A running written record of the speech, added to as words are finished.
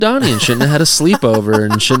Donnie and shouldn't have had a sleepover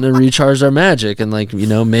and shouldn't have recharged our magic. And like,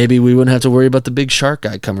 maybe we wouldn't have to worry about the big shark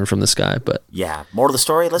guy coming from the sky. But yeah, moral of the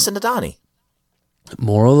story, listen to Donnie.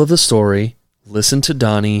 Moral of the story, listen to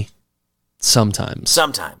Donnie sometimes.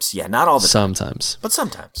 Sometimes. Yeah, not all the time. Sometimes. But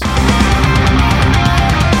sometimes.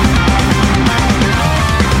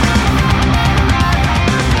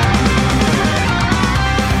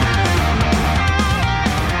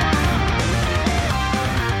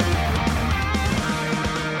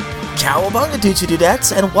 Cowabunga, dudes and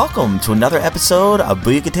dudettes, and welcome to another episode of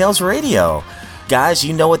Booyaka Tales Radio. Guys,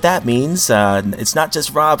 you know what that means. It's not just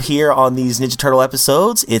Rob here on these Ninja Turtle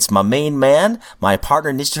episodes. It's my main man, my partner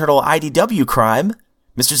in Ninja Turtle IDW crime,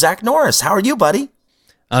 Mr. Zach Norris. How are you, buddy?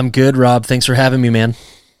 I'm good, Rob. Thanks for having me, man.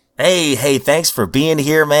 Hey, thanks for being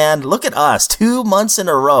here, man. Look at us. 2 months in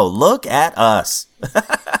a row. Look at us.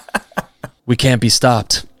 We can't be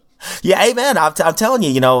stopped. Yeah, hey man, I'm telling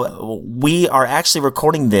you, we are actually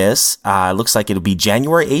recording this. Looks like it'll be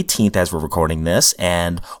January 18th as we're recording this,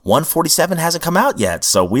 and 147 hasn't come out yet.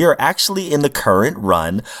 So we are actually in the current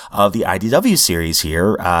run of the IDW series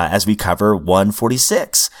here as we cover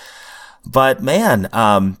 146. But man,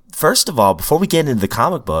 first of all, before we get into the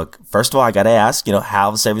comic book, I got to ask,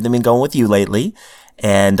 how's everything been going with you lately?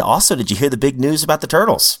 And also, did you hear the big news about the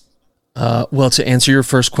Turtles? Well, to answer your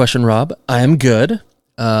first question, Rob, I am good.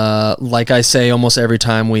 Like I say almost every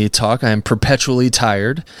time we talk, I am perpetually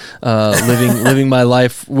tired, living my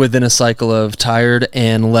life within a cycle of tired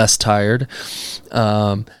and less tired.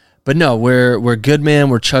 But no, we're good, man.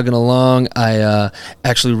 We're chugging along. I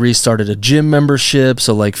actually restarted a gym membership,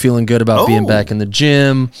 so like feeling good about being back in the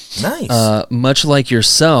gym. Nice. Much like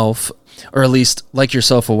yourself, or at least like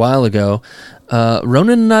yourself a while ago,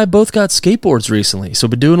 Ronan and I both got skateboards recently, so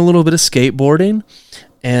been doing a little bit of skateboarding.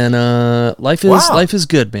 And life is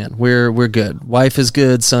good, man. We're good. Wife is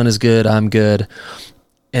good. Son is good. I'm good.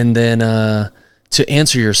 And then to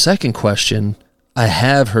answer your second question, I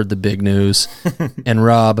have heard the big news. And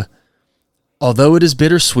Rob, although it is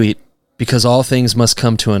bittersweet because all things must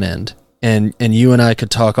come to an end, and you and I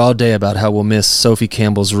could talk all day about how we'll miss Sophie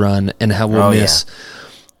Campbell's run and how we'll miss,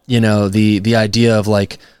 the idea of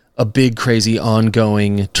like a big crazy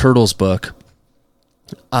ongoing Turtles book.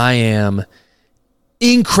 I am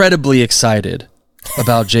incredibly excited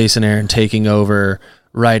about Jason Aaron taking over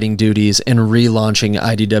writing duties and relaunching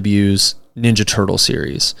IDW's Ninja Turtle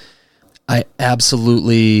series. I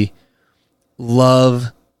absolutely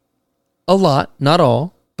love a lot, not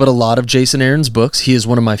all, but a lot of Jason Aaron's books. He is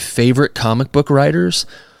one of my favorite comic book writers.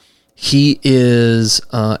 He is,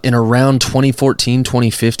 in around 2014,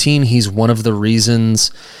 2015, he's one of the reasons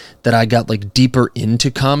that I got like deeper into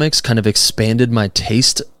comics, kind of expanded my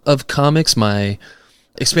taste of comics,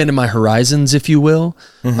 expanded my horizons, if you will,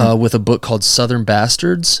 with a book called Southern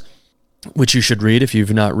Bastards, which you should read if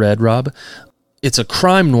you've not read, Rob. It's a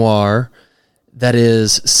crime noir that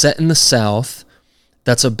is set in the South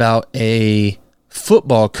that's about a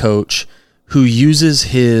football coach who uses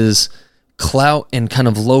his clout and kind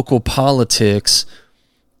of local politics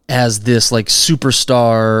as this like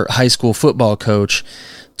superstar high school football coach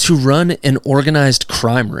to run an organized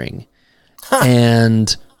crime ring.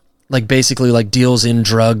 And like basically like deals in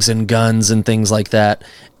drugs and guns and things like that.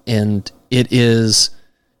 And it is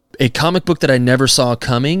a comic book that I never saw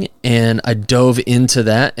coming, and I dove into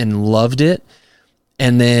that and loved it.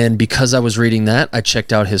 And then because I was reading that, I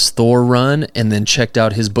checked out his Thor run and then checked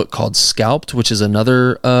out his book called Scalped, which is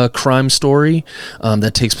another crime story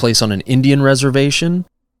that takes place on an Indian reservation.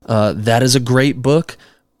 That is a great book,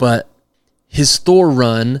 but his Thor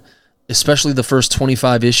run, especially the first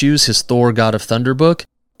 25 issues, his Thor God of Thunder book,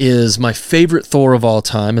 is my favorite Thor of all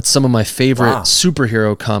time. It's some of my favorite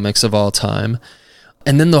superhero comics of all time.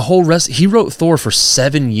 And then the whole rest, he wrote Thor for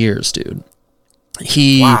 7 years, dude.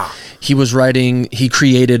 He was writing, he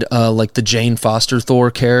created like the Jane Foster Thor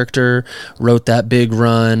character, wrote that big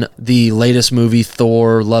run. The latest movie,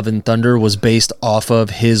 Thor, Love and Thunder, was based off of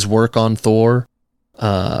his work on Thor,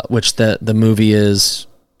 which the movie is...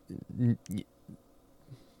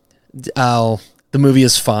 The movie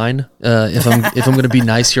is fine. If I'm going to be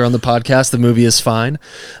nice here on the podcast, the movie is fine.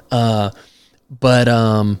 But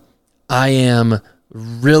I am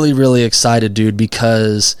really, really excited, dude,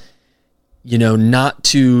 because not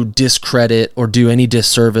to discredit or do any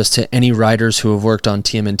disservice to any writers who have worked on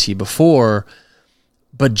TMNT before,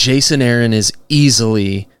 but Jason Aaron is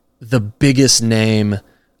easily the biggest name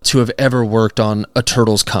to have ever worked on a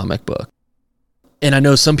Turtles comic book. And I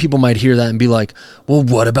know some people might hear that and be like, well,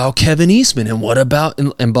 what about Kevin Eastman? And what about,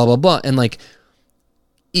 and blah, blah, blah. And like,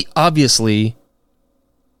 obviously,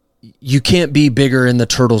 you can't be bigger in the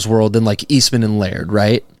Turtles world than like Eastman and Laird,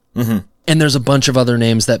 right? Mm-hmm. And there's a bunch of other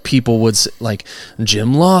names that people would like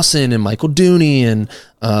Jim Lawson and Michael Dooney and,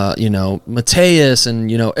 Mateus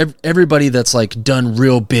and, everybody that's like done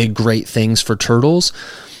real big, great things for Turtles.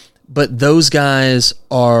 But those guys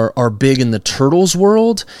are big in the Turtles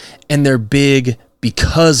world, and they're big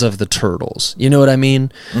because of the Turtles. You know what I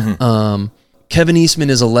mean? Mm-hmm. Kevin Eastman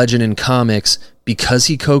is a legend in comics because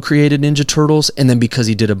he co-created Ninja Turtles and then because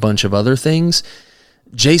he did a bunch of other things.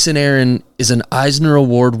 Jason Aaron is an Eisner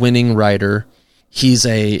Award-winning writer. He's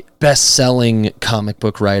a best-selling comic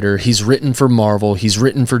book writer. He's written for Marvel. He's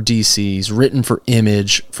written for DC. He's written for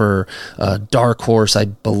Image, for Dark Horse, I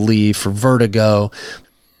believe, for Vertigo.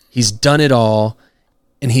 He's done it all,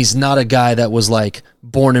 and he's not a guy that was like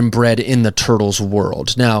born and bred in the Turtles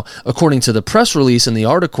world. Now, according to the press release and the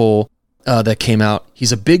article that came out,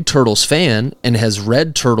 he's a big Turtles fan and has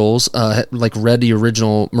read Turtles, read the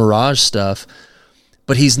original Mirage stuff.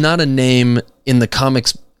 But he's not a name in the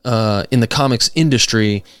comics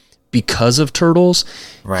industry because of Turtles.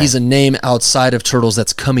 Right. He's a name outside of Turtles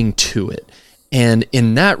that's coming to it. And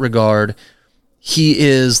in that regard, he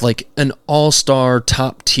is like an all-star,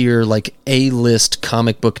 top-tier, like A-list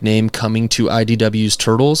comic book name coming to IDW's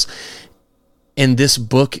Turtles. And this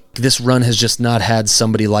run has just not had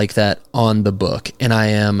somebody like that on the book. And I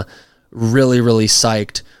am really, really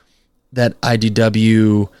psyched that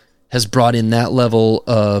IDW has brought in that level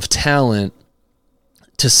of talent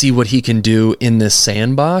to see what he can do in this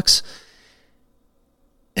sandbox.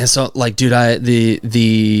 And so, like, dude,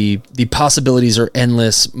 the possibilities are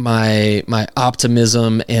endless. My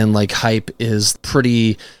optimism and like hype is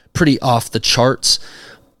pretty off the charts.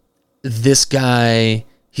 This guy,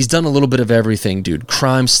 he's done a little bit of everything, dude.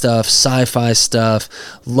 Crime stuff, sci-fi stuff,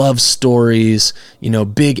 love stories,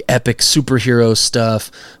 big epic superhero stuff,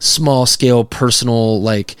 small scale personal,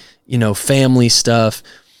 like, family stuff.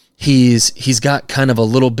 He's got kind of a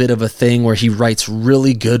little bit of a thing where he writes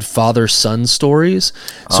really good father-son stories.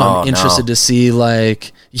 So I'm interested to see,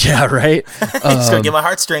 like, yeah, right? He's going to get my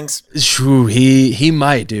heartstrings. He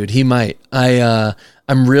might, dude. He might. I'm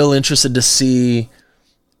real interested to see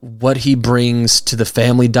what he brings to the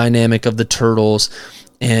family dynamic of the Turtles.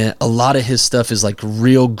 And a lot of his stuff is like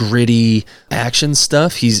real gritty action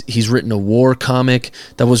stuff. He's written a war comic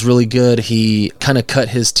that was really good. He kind of cut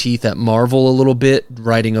his teeth at Marvel a little bit,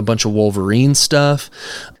 writing a bunch of Wolverine stuff.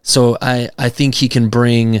 So I think he can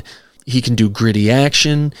do gritty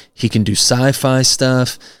action. He can do sci-fi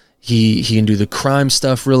stuff. He can do the crime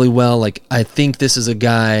stuff really well. Like, I think this is a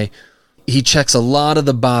guy, he checks a lot of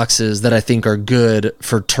the boxes that I think are good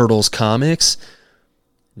for Turtles comics.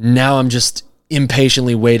 Now I'm just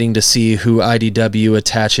impatiently waiting to see who IDW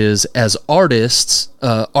attaches as artists,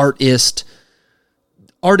 artist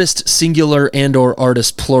singular and or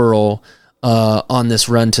artist plural, on this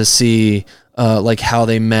run to see like how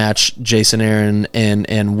they match Jason Aaron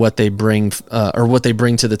and what they bring what they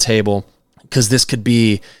bring to the table, because this could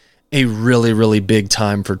be a really, really big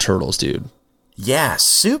time for Turtles, dude. Yeah,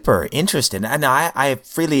 super interesting. And I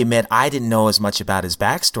freely admit I didn't know as much about his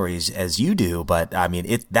backstory as you do, but I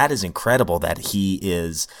mean, that is incredible that he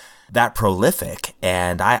is that prolific.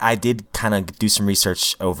 And I did kind of do some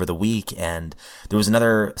research over the week, and there was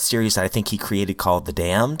another series that I think he created called The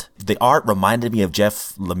Damned. The art reminded me of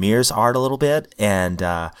Jeff Lemire's art a little bit, and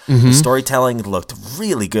the storytelling looked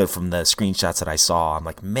really good from the screenshots that I saw. I'm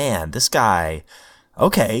like, man, this guy,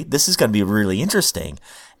 okay, this is going to be really interesting.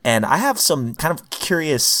 And I have some kind of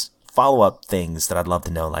curious follow-up things that I'd love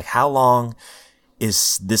to know, like how long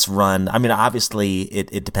is this run? I mean, obviously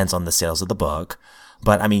it depends on the sales of the book,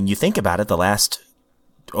 but I mean, you think about it, the last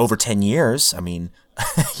over 10 years, I mean,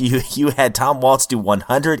 you had Tom Waltz do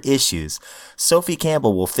 100 issues. Sophie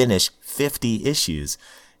Campbell will finish 50 issues.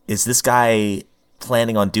 Is this guy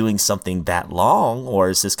planning on doing something that long, or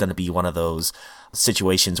is this going to be one of those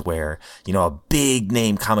situations where, a big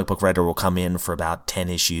name comic book writer will come in for about 10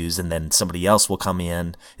 issues and then somebody else will come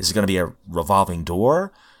in? Is it going to be a revolving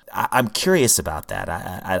door? I'm curious about that.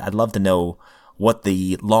 I'd love to know what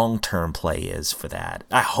the long-term play is for that.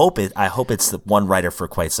 I hope it's the one writer for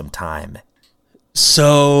quite some time.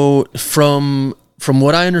 So from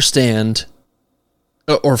what I understand,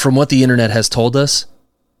 or from what the internet has told us,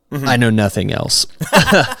 I know nothing else.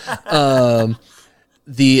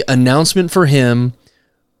 The announcement for him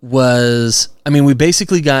was, I mean, we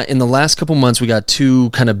basically got, in the last couple months, we got two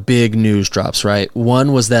kind of big news drops, right?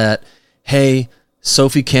 One was that, hey,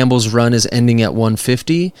 Sophie Campbell's run is ending at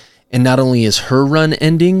 150, and not only is her run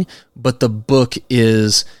ending, but the book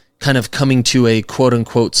is kind of coming to a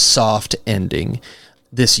quote-unquote soft ending.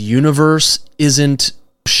 This universe isn't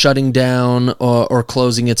shutting down or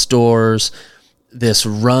closing its doors. This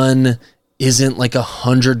run isn't like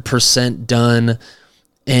 100% done.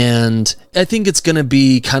 And I think it's going to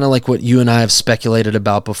be kind of like what you and I have speculated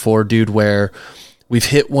about before, dude, where we've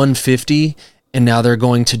hit 150 and now they're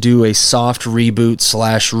going to do a soft reboot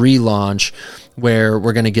 / relaunch where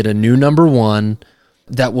we're going to get a new number one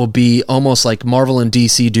that will be almost like Marvel and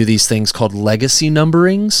DC do these things called legacy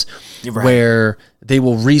numberings, right, where they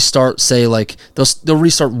will restart, say like they'll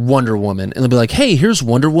restart Wonder Woman and they'll be like, hey, here's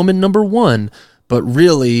Wonder Woman number 1. But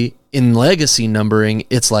really in legacy numbering,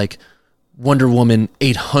 it's like Wonder Woman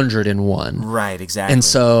 801. Right, exactly. And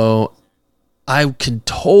so I could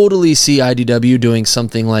totally see IDW doing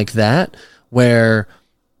something like that, where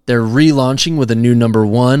they're relaunching with a new number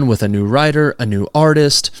 1, with a new writer, a new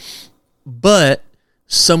artist, but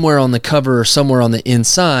somewhere on the cover or somewhere on the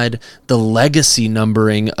inside, the legacy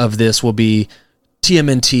numbering of this will be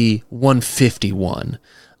TMNT 151.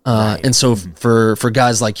 Right. And so for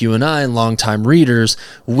guys like you and I and longtime readers,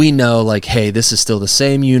 we know like, hey, this is still the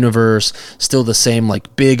same universe, still the same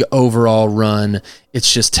like big overall run.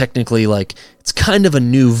 It's just technically like it's kind of a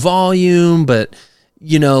new volume, but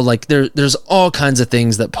you know, like there's all kinds of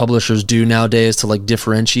things that publishers do nowadays to like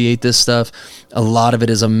differentiate this stuff. A lot of it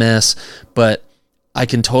is a mess, but I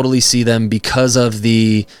can totally see them because of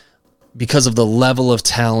the level of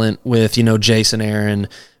talent with, you know, Jason Aaron,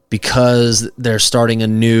 because they're starting a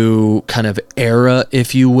new kind of era,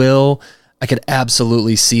 if you will. I could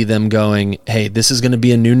absolutely see them going, hey, this is going to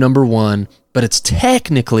be a new number 1, but it's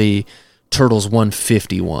technically Turtles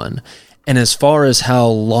 151. And as far as how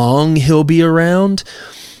long he'll be around,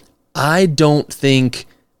 I don't think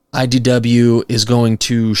IDW is going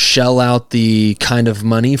to shell out the kind of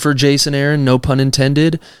money for Jason Aaron, no pun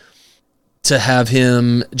intended, to have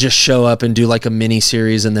him just show up and do like a mini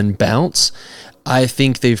series and then bounce. I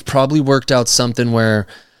think they've probably worked out something where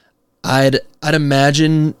I'd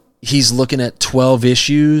imagine he's looking at 12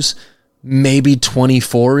 issues, maybe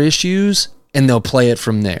 24 issues, and they'll play it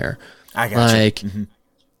from there. I got you.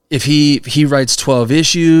 If he writes 12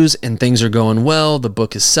 issues and things are going well, the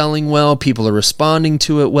book is selling well, people are responding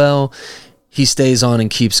to it well, he stays on and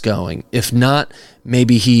keeps going. If not,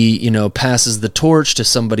 maybe he, you know, passes the torch to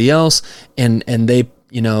somebody else and they,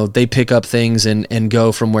 you know, they pick up things and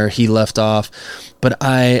go from where he left off. But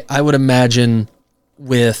I would imagine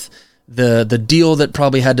with the deal that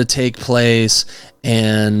probably had to take place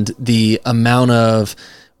and the amount of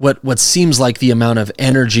what seems like the amount of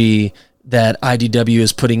energy that IDW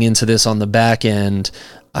is putting into this on the back end,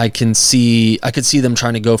 I could see them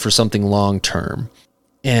trying to go for something long term.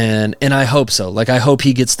 And I hope so. Like, I hope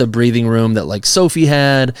he gets the breathing room that like Sophie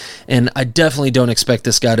had. And I definitely don't expect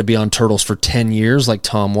this guy to be on Turtles for 10 years like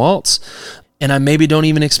Tom Waltz. And I maybe don't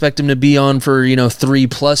even expect him to be on for, you know,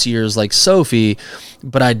 3+ years like Sophie,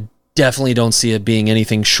 but I definitely don't see it being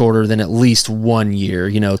anything shorter than at least 1 year,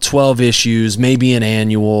 you know, 12 issues, maybe an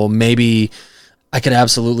annual, maybe. I could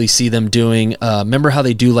absolutely see them doing, remember how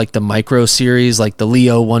they do like the micro series, like the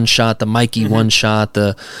Leo one shot, the Mikey one shot,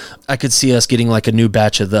 I could see us getting like a new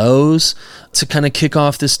batch of those to kind of kick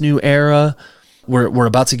off this new era. We're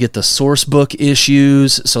about to get the source book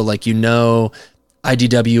issues. So like, you know,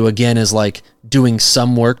 IDW again is like doing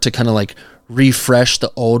some work to kind of like refresh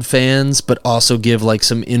the old fans, but also give like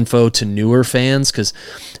some info to newer fans. Cause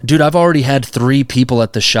dude, I've already had 3 people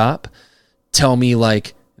at the shop tell me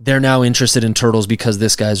like, they're now interested in Turtles because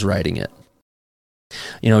this guy's writing it.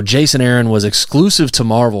 You know, Jason Aaron was exclusive to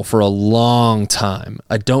Marvel for a long time.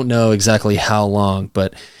 I don't know exactly how long,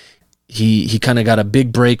 but he kind of got a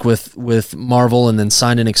big break with Marvel and then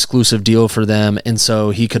signed an exclusive deal for them. And so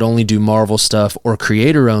he could only do Marvel stuff or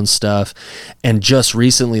creator-owned stuff. And just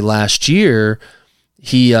recently last year,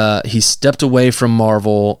 he stepped away from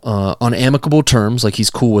Marvel on amicable terms. Like, he's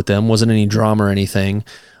cool with them. Wasn't any drama or anything.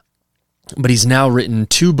 But he's now written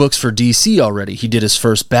 2 books for DC already. He did his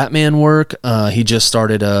first Batman work. He just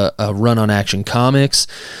started a run on Action Comics.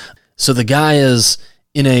 So the guy is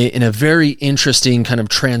in a very interesting kind of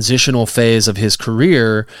transitional phase of his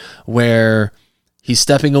career where he's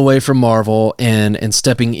stepping away from Marvel and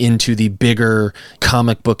stepping into the bigger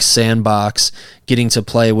comic book sandbox, getting to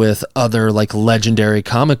play with other like legendary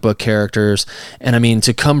comic book characters. And I mean,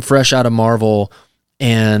 to come fresh out of Marvel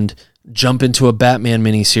and jump into a Batman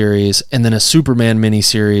miniseries and then a Superman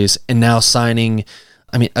miniseries and now signing,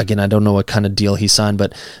 I mean, again, I don't know what kind of deal he signed,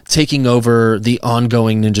 but taking over the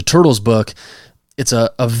ongoing Ninja Turtles book, it's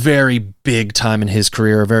a very big time in his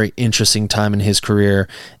career, a very interesting time in his career.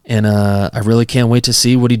 And I really can't wait to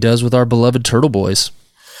see what he does with our beloved Turtle Boys.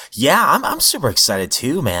 Yeah, I'm super excited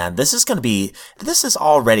too, man. This is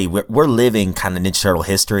already, we're living kind of Ninja Turtle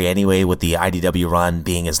history anyway, with the IDW run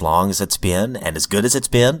being as long as it's been and as good as it's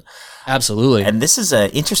been. Absolutely. And this is an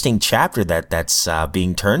interesting chapter that's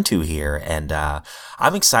being turned to here. And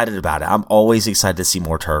I'm excited about it. I'm always excited to see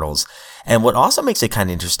more Turtles. And what also makes it kind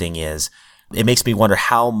of interesting is it makes me wonder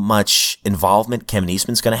how much involvement Kevin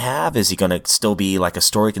Eastman's going to have. Is he going to still be like a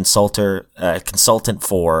story consultant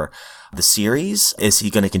for the series? Is he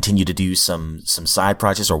going to continue to do some side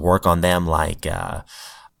projects or work on them like The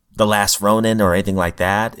Last Ronin or anything like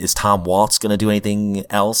that? Is Tom Waltz going to do anything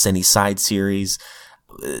else, any side series?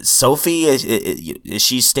 Sophie, is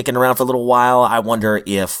she sticking around for a little while? I wonder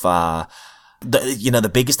if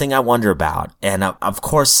the biggest thing I wonder about, and of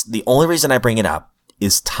course the only reason I bring it up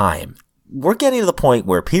is time. We're getting to the point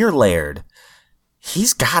where Peter Laird,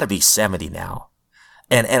 he's got to be 70 now.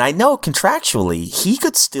 And I know contractually he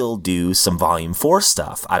could still do some Volume 4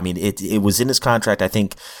 stuff. I mean, it was in his contract, I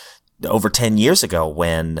think, over 10 years ago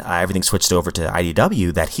when everything switched over to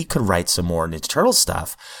IDW, that he could write some more Ninja Turtle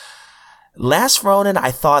stuff. Last Ronin,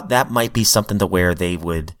 I thought that might be something to where they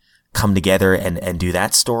would come together and do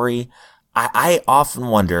that story. I often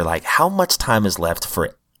wonder, like, how much time is left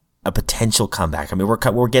for a potential comeback. I mean,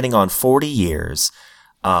 we're getting on 40 years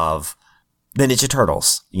of the Ninja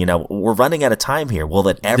Turtles. You know, we're running out of time here. Will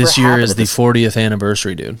it ever happen? This year is the 40th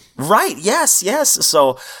anniversary, dude. Right. Yes.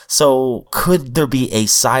 So could there be a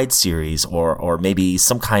side series or maybe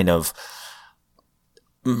some kind of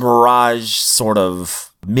Mirage sort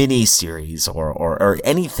of mini series or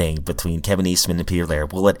anything between Kevin Eastman and Peter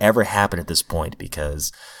Laird? Will it ever happen at this point?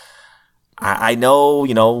 Because I know,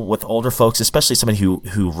 with older folks, especially somebody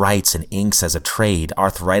who writes and inks as a trade,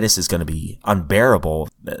 arthritis is going to be unbearable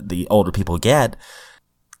the older people get.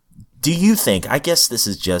 Do you think, I guess this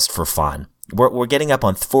is just for fun, we're getting up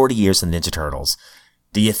on 40 years of Ninja Turtles.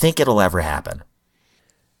 Do you think it'll ever happen?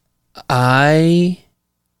 I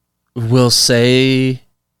will say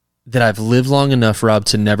that I've lived long enough, Rob,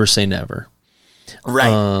 to never say never.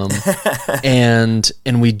 Right. And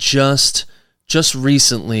we just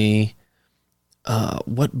recently,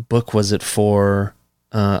 what book was it for?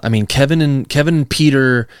 Kevin and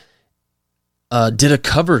Peter did a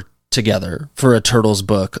cover together for a Turtles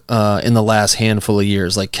book in the last handful of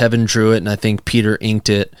years. Like, Kevin drew it and I think Peter inked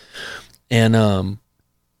it. And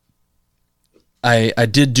I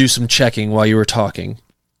did do some checking while you were talking.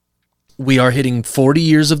 We are hitting 40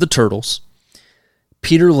 years of the Turtles.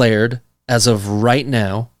 Peter Laird, as of right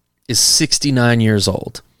now, is 69 years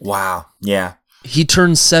old. Wow. Yeah. He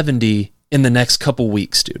turns 70 in the next couple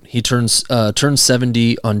weeks, dude. He turns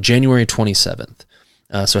 70 on January 27th.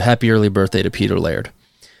 So happy early birthday to Peter Laird.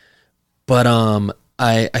 But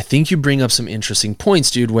I think you bring up some interesting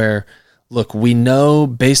points, dude, where, look, we know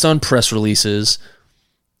based on press releases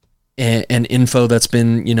and info that's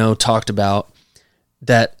been, talked about,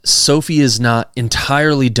 that Sophie is not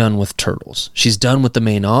entirely done with Turtles. She's done with the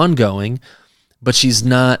main ongoing, but she's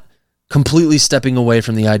not completely stepping away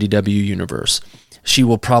from the IDW universe. She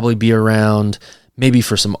will probably be around maybe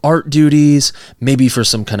for some art duties, maybe for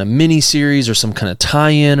some kind of mini-series or some kind of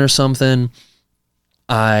tie-in or something.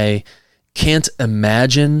 I can't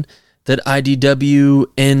imagine that IDW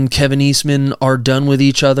and Kevin Eastman are done with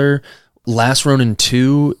each other. Last Ronin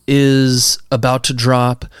 2 is about to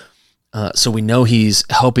drop. So we know he's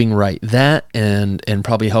helping write that and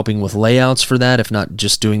probably helping with layouts for that, if not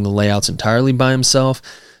just doing the layouts entirely by himself.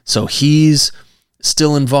 So he's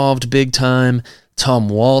still involved big time. Tom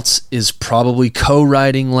Waltz is probably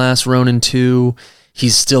co-writing Last Ronin 2.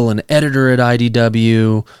 He's still an editor at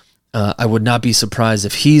IDW. I would not be surprised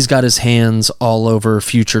if he's got his hands all over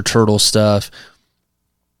future Turtle stuff.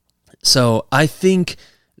 So I think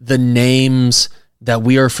the names that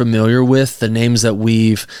we are familiar with, the names that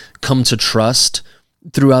we've come to trust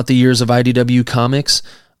throughout the years of IDW Comics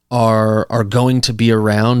are going to be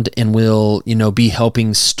around and will, be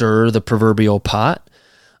helping stir the proverbial pot.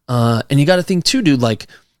 And you got to think too, dude, like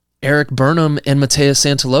Eric Burnham and Mateus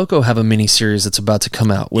Santaloco have a miniseries that's about to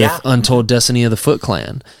come out with Untold Destiny of the Foot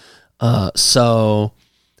Clan. So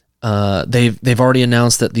they've already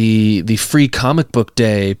announced that the free comic book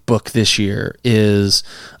day book this year has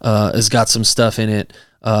got some stuff in it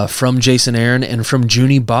from Jason Aaron and from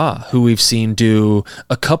Junie Ba, who we've seen do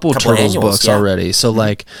a couple Turtles annuals, books already. So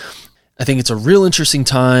like, I think it's a real interesting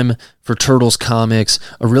time for Turtles comics,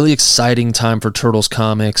 a really exciting time for Turtles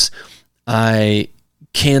comics. I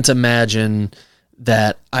can't imagine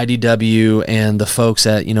that IDW and the folks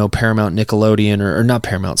at, Paramount Nickelodeon or not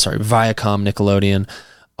Paramount, sorry, Viacom Nickelodeon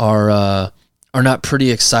are not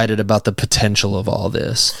pretty excited about the potential of all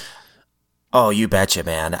this. Oh, you betcha,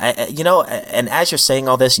 man. And as you're saying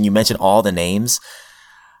all this and you mentioned all the names,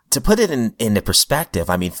 to put it into perspective,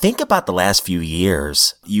 I mean, think about the last few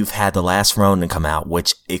years. You've had The Last Ronin come out,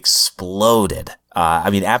 which exploded.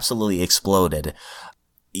 Absolutely exploded.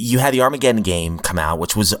 You had the Armageddon game come out,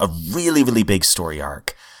 which was a really, really big story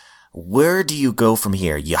arc. Where do you go from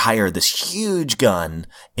here? You hire this huge gun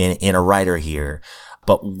in a writer here,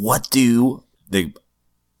 but what do the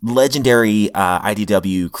legendary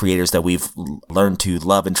IDW creators that we've learned to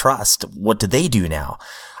love and trust, what do they do now?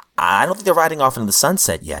 I don't think they're riding off into the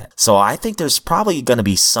sunset yet. So I think there's probably going to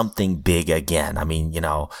be something big again. I mean,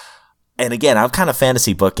 and again, I'm kind of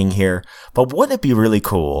fantasy booking here, but wouldn't it be really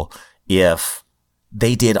cool if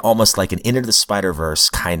they did almost like an Into the Spider-Verse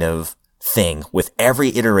kind of thing with every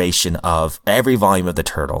iteration of every volume of the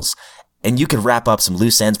Turtles? And you could wrap up some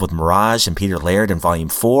loose ends with Mirage and Peter Laird in Volume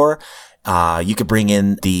 4. You could bring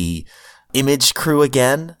in the Image crew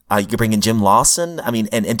again. You could bring in Jim Lawson. I mean,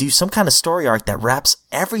 and do some kind of story arc that wraps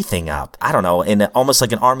everything up. I don't know, in almost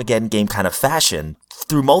like an Armageddon game kind of fashion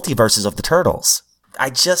through multiverses of the Turtles.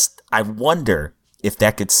 I wonder if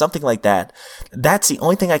that could, something like that. That's the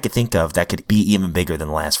only thing I could think of that could be even bigger than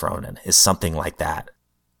The Last Ronin, is something like that.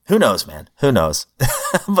 Who knows, man? Who knows?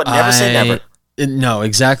 But never say never. No,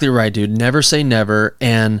 exactly right, dude. Never say never.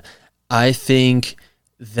 And I think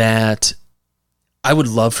that I would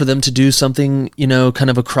love for them to do something, kind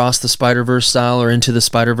of across the Spider-Verse style or Into the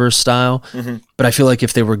Spider-Verse style. Mm-hmm. But I feel like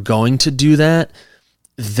if they were going to do that,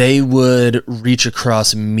 they would reach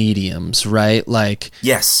across mediums, right? Like,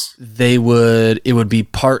 yes, it would be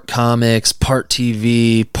part comics, part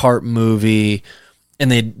TV, part movie,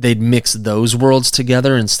 and they'd mix those worlds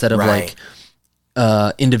together instead of like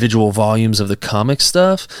individual volumes of the comic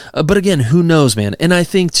stuff. But again, who knows, man? And I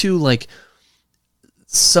think too, like,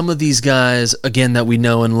 some of these guys, again, that we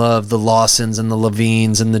know and love, the Lawsons and the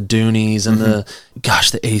Levines and the Doonies and the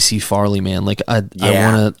AC Farley, man. Like, I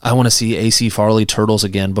want to see AC Farley Turtles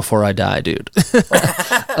again before I die, dude.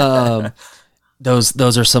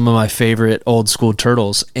 Those are some of my favorite old school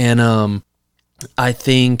Turtles. And I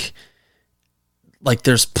think like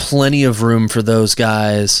there's plenty of room for those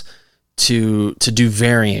guys to do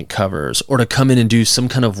variant covers or to come in and do some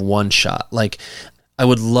kind of one shot. Like, I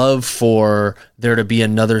would love for there to be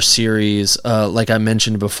another series, like I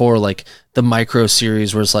mentioned before, like the micro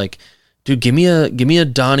series where it's like, dude, give me a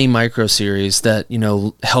Donnie micro series that,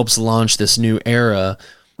 helps launch this new era,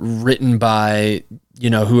 written by,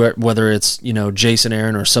 whether it's, Jason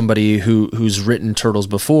Aaron or somebody who's written Turtles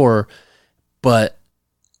before, but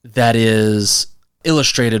that is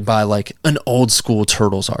illustrated by like an old school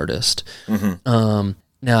Turtles artist. Mm-hmm.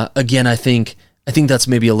 Now, again, I think that's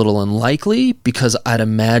maybe a little unlikely because I'd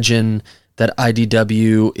imagine that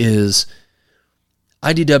IDW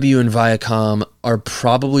and Viacom are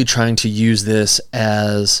probably trying to use this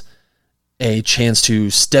as a chance to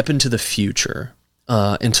step into the future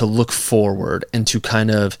and to look forward and to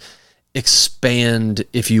kind of expand,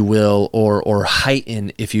 if you will, or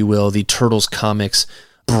heighten, if you will, the Turtles comics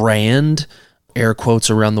brand, air quotes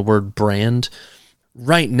around the word brand.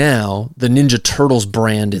 Right now, the Ninja Turtles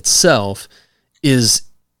brand itself is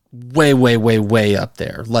way, way, way, way up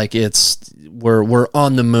there. Like, we're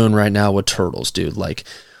on the moon right now with Turtles, dude. Like,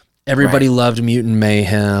 everybody loved Mutant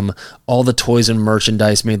Mayhem. All the toys and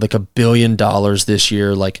merchandise made like $1 billion this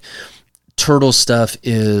year. Like, Turtle stuff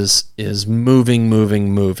is moving.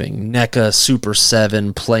 NECA, Super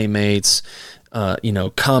 7, Playmates,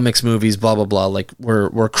 comics, movies, blah, blah, blah. Like,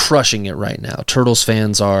 we're crushing it right now. Turtles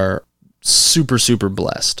fans are super, super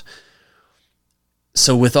blessed.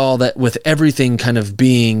 So with all that, with everything kind of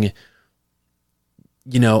being,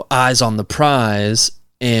 eyes on the prize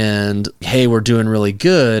and, hey, we're doing really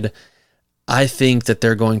good, I think that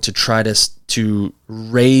they're going to try to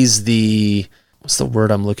raise the, what's the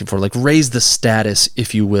word I'm looking for? Like, raise the status,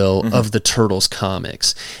 if you will, of the Turtles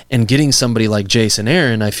comics. And getting somebody like Jason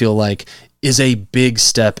Aaron, I feel like, is a big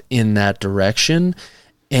step in that direction.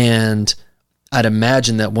 And I'd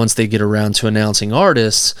imagine that once they get around to announcing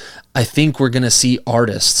artists, I think we're going to see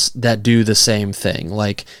artists that do the same thing.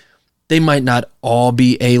 Like, they might not all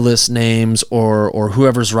be A-list names, or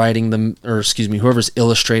whoever's writing them, whoever's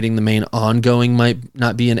illustrating the main ongoing might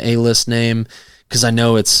not be an A-list name, because I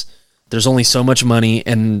know there's only so much money,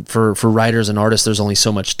 and for writers and artists, there's only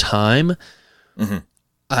so much time. Mm-hmm.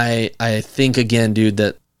 I think, again, dude,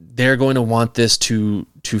 that they're going to want this to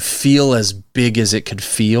feel as big as it could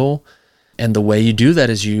feel. And the way you do that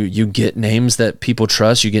is you get names that people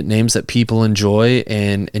trust, you get names that people enjoy,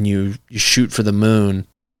 and you shoot for the moon.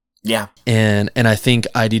 Yeah. And I think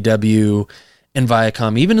IDW and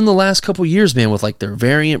Viacom, even in the last couple of years, man, with like their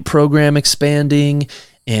variant program expanding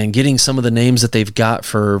and getting some of the names that they've got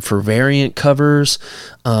for variant covers.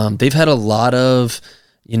 They've had a lot of,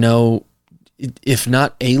 if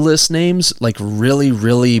not A-list names, like really,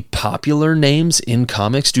 really popular names in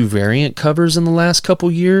comics do variant covers in the last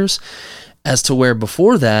couple years, as to where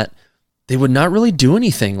before that, they would not really do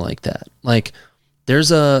anything like that. Like,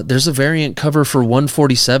 there's a variant cover for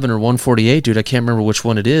 147 or 148, dude, I can't remember which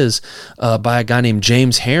one it is, by a guy named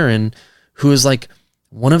James Herron, who is like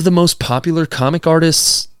one of the most popular comic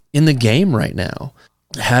artists in the game right now.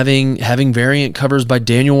 Having variant covers by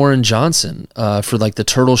Daniel Warren Johnson for like the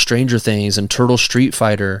Turtle Stranger Things and Turtle Street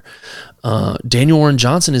Fighter. Daniel Warren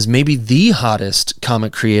Johnson is maybe the hottest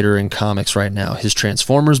comic creator in comics right now. His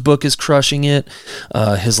Transformers book is crushing it.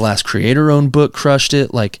 His last creator-owned book crushed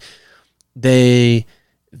it. Like they're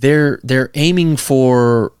aiming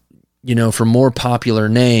for, for more popular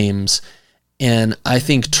names, and I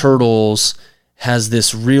think Turtles has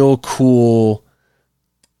this real cool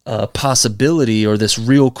possibility, or this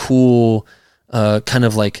real cool kind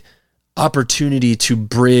of like opportunity to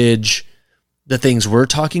bridge the things we're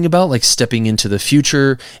talking about, like stepping into the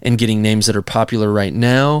future and getting names that are popular right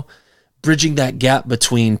now, bridging that gap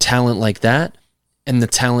between talent like that and the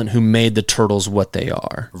talent who made the Turtles what they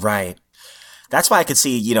are. Right. That's why I could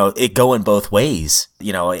see, it going both ways,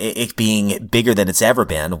 it being bigger than it's ever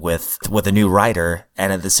been with a new writer,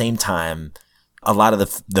 and at the same time, a lot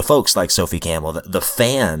of the folks like Sophie Campbell, the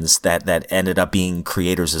fans that ended up being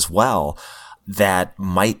creators as well, that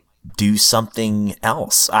might do something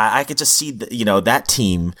else. I could just see, that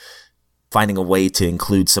team finding a way to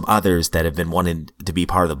include some others that have been wanting to be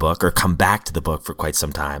part of the book or come back to the book for quite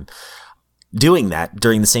some time, doing that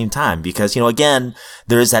during the same time. Because, again,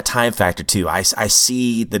 there is that time factor too. I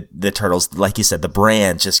see the Turtles, like you said, the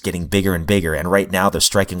brand just getting bigger and bigger. And right now they're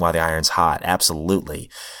striking while the iron's hot. Absolutely.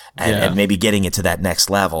 And maybe getting it to that next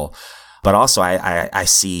level. But also I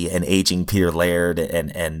see an aging Peter Laird,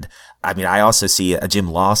 and I mean, I also see a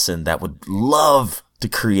Jim Lawson that would love to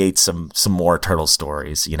create some more Turtle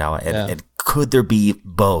stories, and could there be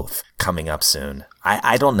both coming up soon?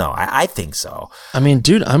 I don't know. I think so. I mean,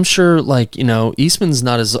 dude, I'm sure like, Eastman's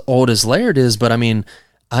not as old as Laird is, but I mean,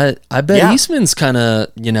 I bet Eastman's kind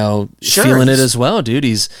of, feeling it as well, dude.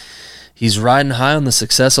 He's riding high on the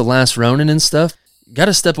success of Last Ronin and stuff. Got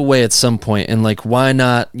to step away at some point, and like, why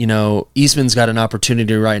not? Eastman's got an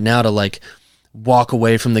opportunity right now to like walk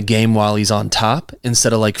away from the game while he's on top,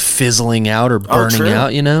 instead of like fizzling out or burning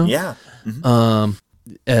out. Yeah. Mm-hmm.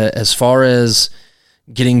 As far as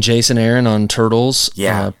getting Jason Aaron on Turtles,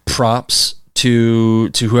 props to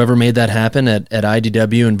whoever made that happen at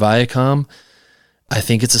IDW and Viacom. I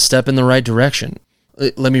think it's a step in the right direction.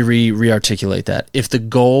 Let me re-articulate that. If the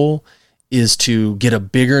goal is to get a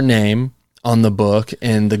bigger name on the book,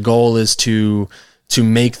 and the goal is to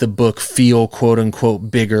make the book feel quote unquote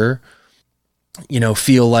bigger,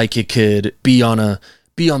 feel like it could be on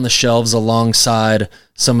the shelves alongside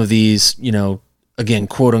some of these, again,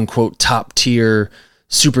 quote unquote top tier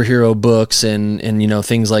superhero books and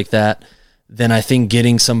things like that, then I think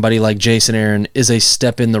getting somebody like Jason Aaron is a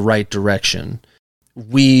step in the right direction.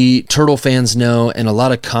 We Turtle fans know, and a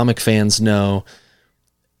lot of comic fans know,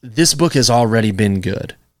 this book has already been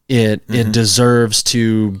good. It deserves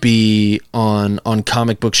to be on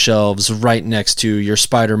comic book shelves right next to your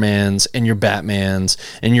Spider-Mans and your Batmans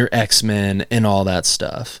and your X-Men and all that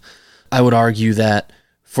stuff. I would argue that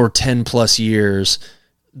for 10 plus years,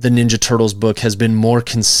 the Ninja Turtles book has been more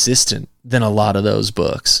consistent than a lot of those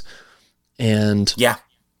books. And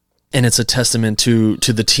it's a testament to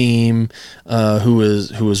the team who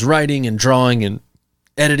was writing and drawing and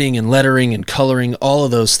editing and lettering and coloring, all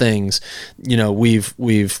of those things. We've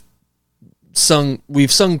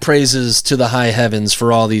sung praises to the high heavens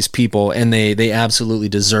for all these people, and they absolutely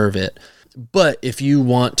deserve it. But if you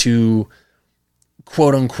want to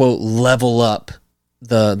quote unquote level up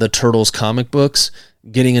the Turtles comic books,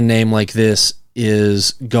 getting a name like this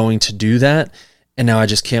is going to do that. And now I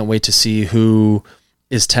just can't wait to see who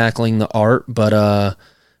is tackling the art. But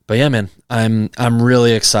yeah, man, I'm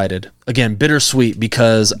really excited. Again, bittersweet,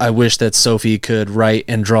 because I wish that Sophie could write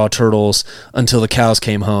and draw Turtles until the cows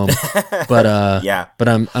came home. But but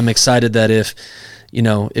I'm excited that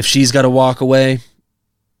if she's got to walk away,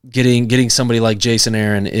 getting somebody like Jason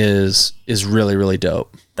Aaron is really, really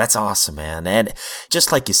dope. That's awesome, man. And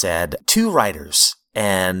just like you said, 2 writers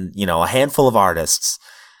and a handful of artists,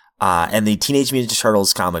 and the Teenage Mutant Ninja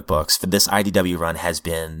Turtles comic books for this IDW run has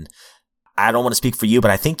been, I don't want to speak for you,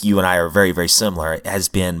 but I think you and I are very, very similar. It has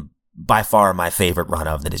been by far my favorite run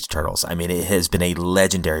of the Ninja Turtles. I mean, it has been a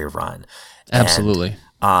legendary run. Absolutely.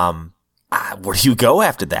 And, where do you go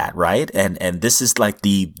after that, right? And this is like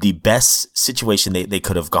the best situation they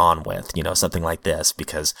could have gone with, something like this,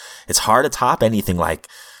 because it's hard to top anything like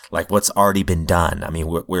what's already been done. I mean,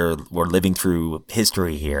 we're living through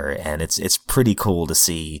history here, and it's pretty cool to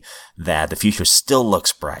see that the future still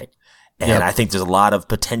looks bright. And I think there's a lot of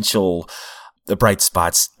potential bright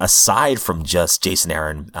spots aside from just Jason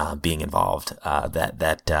Aaron being involved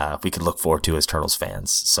that we could look forward to as Turtles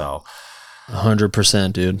fans. So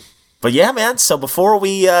 100%, dude. But yeah, man, so before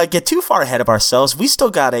we get too far ahead of ourselves, we still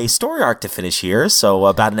got a story arc to finish here. So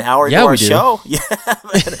about an hour into our show. Yeah,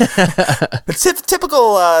 it's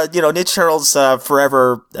typical, Ninja Turtles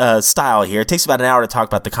Forever style here. It takes about an hour to talk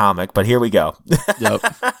about the comic, but here we go. Yep.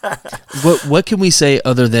 What can we say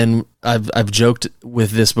other than I've joked with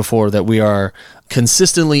this before that we are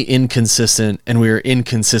consistently inconsistent and we are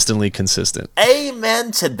inconsistently consistent.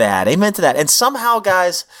 Amen to that. Amen to that. And somehow,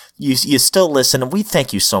 guys, you still listen, and we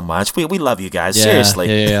thank you so much. We love you guys. Yeah,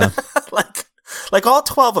 seriously. Yeah. like all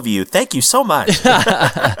 12 of you. Thank you so much.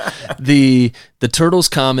 The Turtles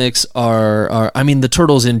comics are I mean, the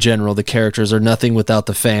Turtles in general, the characters are nothing without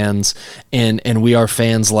the fans, and we are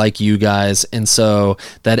fans like you guys, and so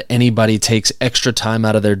that anybody takes extra time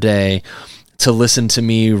out of their day to listen to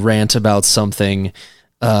me rant about something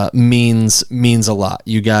means a lot.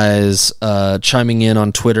 You guys chiming in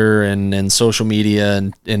on Twitter and social media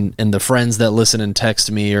and the friends that listen and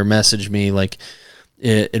text me or message me, like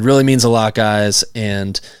it really means a lot, guys.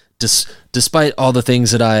 And despite all the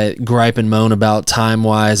things that I gripe and moan about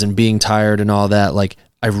time-wise and being tired and all that, like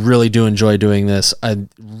I really do enjoy doing this. I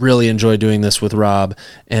really enjoy doing this with Rob.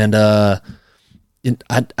 And I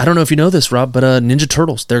don't know if you know this, Rob, but Ninja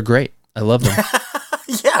Turtles, they're great. I love them.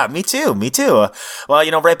 Yeah, me too.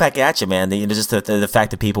 Well, right back at you, man. Just the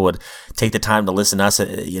fact that people would take the time to listen to us,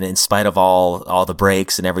 in spite of all the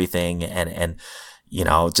breaks and everything, and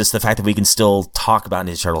just the fact that we can still talk about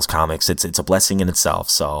Ninja Turtles comics, it's a blessing in itself.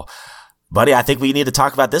 So, buddy, I think we need to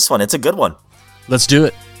talk about this one. It's a good one. Let's do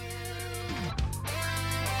it.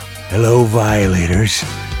 Hello, Violators.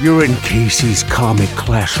 You're in Casey's comic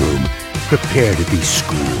classroom. Prepare to be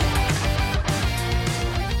schooled.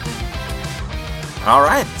 All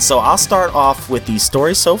right, so I'll start off with the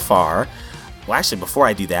story so far. Well, actually, before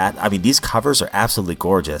I do that, I mean, these covers are absolutely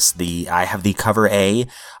gorgeous. I have the cover A,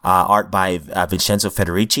 art by Vincenzo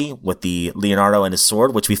Federici with the Leonardo and his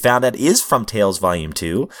sword, which we found that is from Tales Volume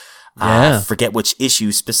 2. Yeah. I forget which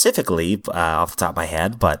issue specifically off the top of my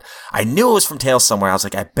head, but I knew it was from Tales somewhere. I was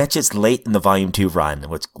like, I bet you it's late in the Volume 2 run,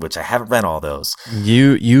 which I haven't read all those.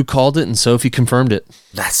 You called it, and Sophie confirmed it.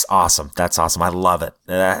 That's awesome. I love it.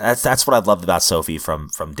 That's what I've loved about Sophie from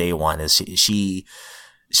day one, is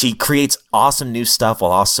she creates awesome new stuff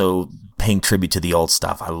while also paying tribute to the old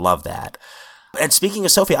stuff. I love that. And speaking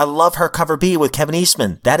of Sophie, I love her cover B with Kevin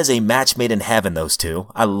Eastman. That is a match made in heaven, those two.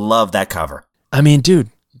 I love that cover. I mean, dude,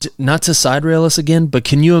 not to side rail us again, but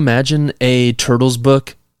can you imagine a Turtles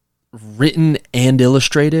book written and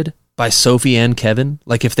illustrated by Sophie and Kevin?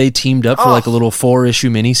 Like if they teamed up for like a little 4-issue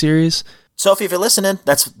miniseries? Sophie, if you're listening,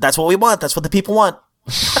 that's what we want. That's what the people want.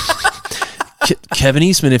 Kevin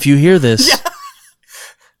Eastman, if you hear this. Yeah.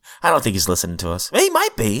 I don't think he's listening to us. He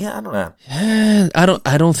might be. I don't know.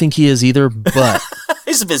 I don't think he is either, but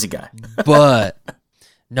he's a busy guy. But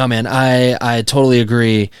no, man, I totally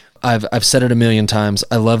agree. I've said it a million times.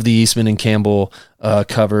 I love the Eastman and Campbell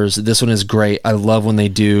covers. This one is great. I love when they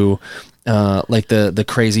do like the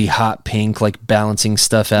crazy hot pink, like balancing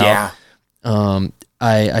stuff out. Yeah.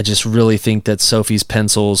 I just really think that Sophie's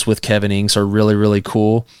pencils with Kevin inks are really, really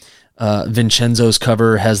cool. Vincenzo's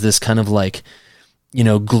cover has this kind of like,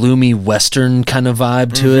 gloomy Western kind of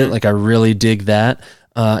vibe to it. Like I really dig that.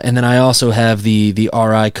 And then I also have the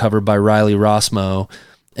RI cover by Riley Rossmo.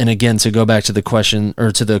 And again, to go back to the question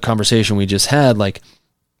or to the conversation we just had, like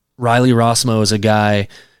Riley Rossmo is a guy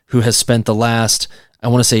who has spent the last, I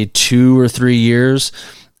want to say 2 or 3 years,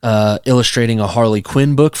 illustrating a Harley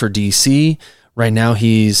Quinn book for DC. Right now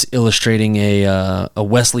he's illustrating a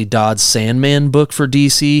Wesley Dodds Sandman book for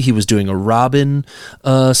DC. He was doing a Robin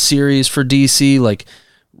series for DC. Like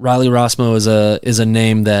Riley Rossmo is a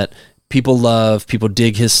name that people love, people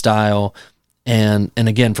dig his style. And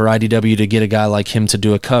again, for IDW to get a guy like him to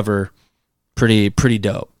do a cover, pretty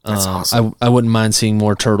dope. That's awesome. I wouldn't mind seeing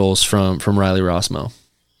more Turtles from Riley Rossmo.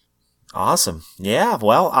 Awesome. Yeah,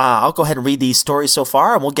 well, I'll go ahead and read these stories so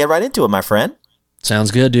far, and we'll get right into it, my friend.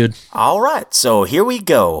 Sounds good, dude. All right, so here we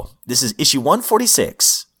go. This is issue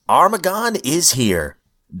 146. Armagon is here.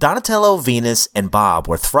 Donatello, Venus, and Bob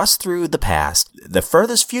were thrust through the past, the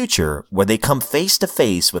furthest future, where they come face to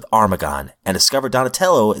face with Armagon and discover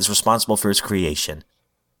Donatello is responsible for his creation.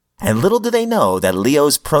 And little do they know that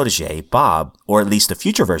Leo's protege, Bob, or at least a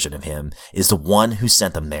future version of him, is the one who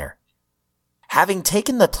sent them there. Having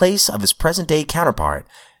taken the place of his present-day counterpart,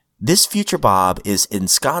 this future Bob is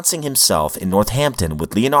ensconcing himself in Northampton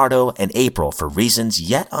with Leonardo and April for reasons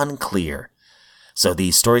yet unclear. So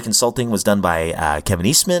the story consulting was done by Kevin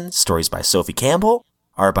Eastman, stories by Sophie Campbell,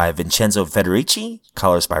 art by Vincenzo Federici,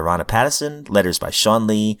 colors by Ronna Pattison, letters by Sean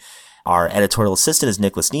Lee. Our editorial assistant is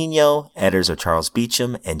Nicholas Nino, editors are Charles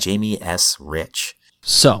Beecham and Jamie S. Rich.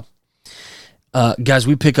 So, guys,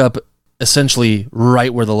 we pick up essentially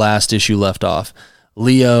right where the last issue left off.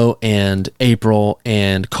 Leo and April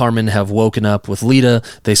and Carmen have woken up with Lita.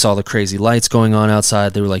 They saw the crazy lights going on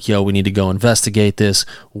outside. They were like, yo, we need to go investigate this.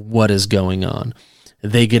 What is going on?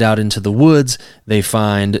 They get out into the woods. They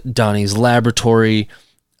find Donnie's laboratory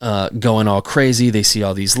going all crazy. They see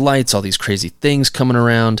all these lights, all these crazy things coming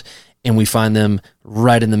around, and we find them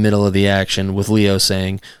right in the middle of the action with Leo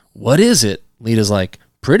saying, what is it? Lita's like,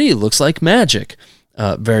 pretty, looks like magic.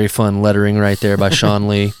 Very fun lettering right there by Sean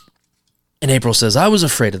Lee. And April says, I was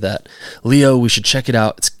afraid of that. Leo, we should check it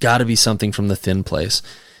out. It's got to be something from the thin place.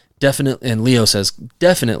 Definitely. And Leo says,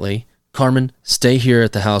 definitely. Carmen, stay here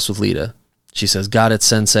at the house with Lita. She says, got it,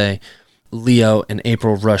 Sensei. Leo and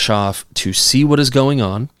April rush off to see what is going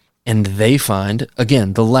on. And they find,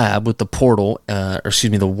 again, the lab with the portal, the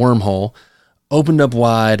wormhole, opened up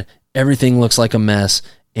wide. Everything looks like a mess.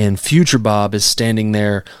 And future Bob is standing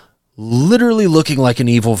there literally looking like an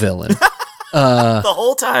evil villain. The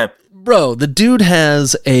whole time. Bro, the dude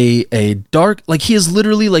has a dark, like he is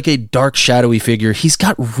literally like a dark, shadowy figure. He's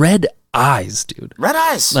got red eyes, dude. Red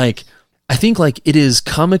eyes. Like, I think like it is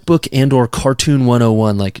comic book and or cartoon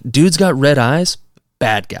 101. Like, dude's got red eyes,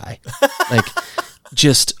 bad guy. Like,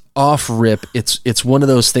 just off rip. It's one of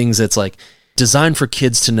those things that's like designed for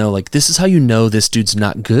kids to know, like, this is how you know this dude's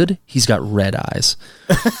not good. He's got red eyes.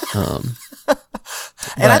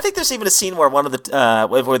 And I think there's even a scene where one of the,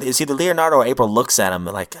 where it's either Leonardo or April looks at him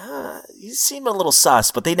like, you seem a little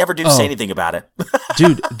sus, but they never do say anything about it.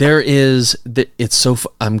 Dude, there is, it's so,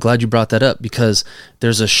 I'm glad you brought that up because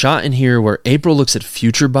there's a shot in here where April looks at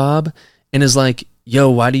future Bob and is like, yo,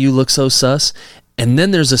 why do you look so sus? And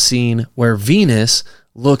then there's a scene where Venus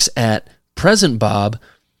looks at present Bob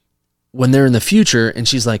when they're in the future and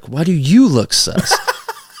she's like, why do you look sus?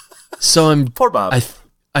 So Poor Bob.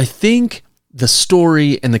 I think the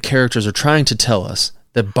story and the characters are trying to tell us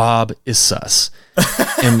that Bob is sus.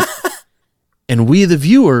 And we, the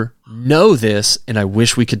viewer, know this, and I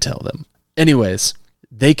wish we could tell them. Anyways,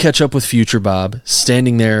 they catch up with future Bob,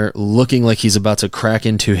 standing there looking like he's about to crack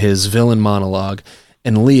into his villain monologue.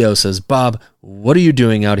 And Leo says, Bob, what are you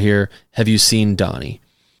doing out here? Have you seen Donnie?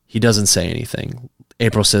 He doesn't say anything.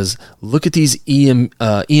 April says, look at these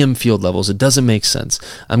EM field levels. It doesn't make sense.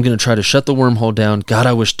 I'm going to try to shut the wormhole down. God,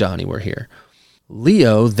 I wish Donnie were here.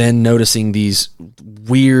 Leo, then noticing these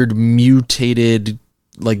weird, mutated,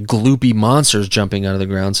 like gloopy monsters jumping out of the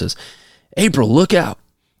ground, says, April, look out.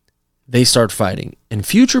 They start fighting. And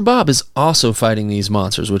future Bob is also fighting these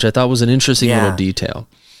monsters, which I thought was an interesting little detail.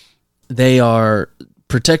 They are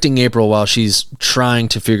protecting April while she's trying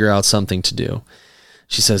to figure out something to do.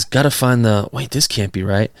 She says, gotta find wait, this can't be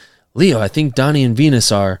right. Leo, I think Donnie and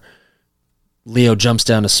Venus are. Leo jumps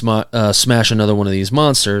down to smash another one of these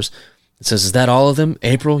monsters. It says, is that all of them?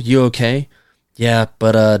 April, you okay? Yeah,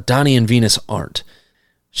 but Donnie and Venus aren't.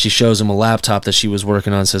 She shows him a laptop that she was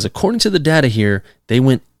working on and says, according to the data here, they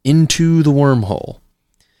went into the wormhole.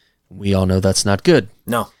 We all know that's not good.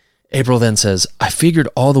 No. April then says, I figured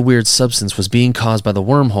all the weird substance was being caused by the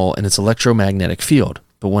wormhole and its electromagnetic field.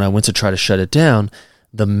 But when I went to try to shut it down,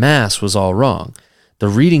 the mass was all wrong. The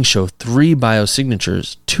readings show 3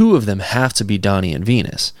 biosignatures. 2 of them have to be Donnie and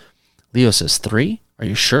Venus. Leo says, 3? Are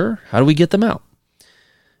you sure? How do we get them out?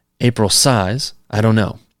 April sighs. I don't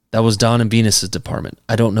know. That was Don and Venus's department.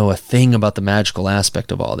 I don't know a thing about the magical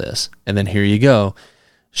aspect of all this. And then here you go.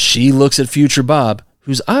 She looks at future Bob,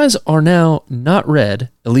 whose eyes are now not red.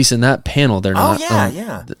 At least in that panel, they're not. Oh,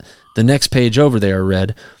 yeah. The next page over, they are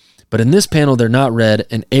red. But in this panel, they're not red.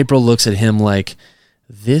 And April looks at him like,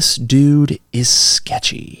 this dude is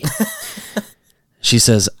sketchy. She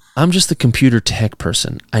says, I'm just the computer tech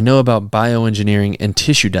person. I know about bioengineering and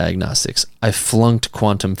tissue diagnostics. I flunked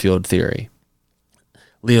quantum field theory.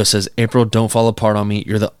 Leo says, April, don't fall apart on me.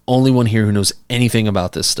 You're the only one here who knows anything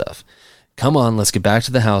about this stuff. Come on, let's get back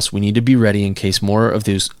to the house. We need to be ready in case more of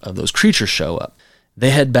those creatures show up. They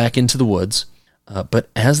head back into the woods, but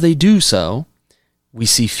as they do so, we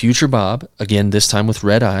see future Bob, again, this time with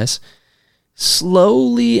red eyes,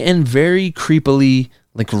 slowly and very creepily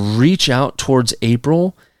like reach out towards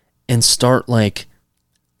April and start like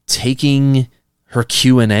taking her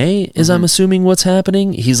Q&A is, I'm assuming, what's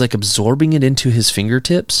happening. He's like absorbing it into his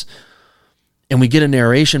fingertips. And we get a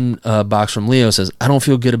narration box from Leo says, I don't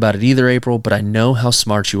feel good about it either, April, but I know how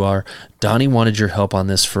smart you are. Donnie wanted your help on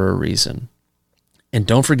this for a reason. And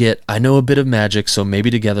don't forget, I know a bit of magic, so maybe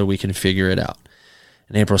together we can figure it out.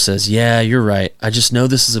 And April says, yeah, you're right. I just know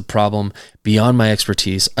this is a problem beyond my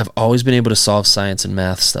expertise. I've always been able to solve science and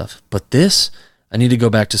math stuff. But this, I need to go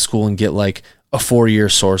back to school and get like a 4-year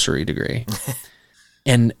sorcery degree.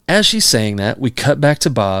 And as she's saying that, we cut back to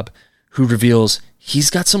Bob, who reveals he's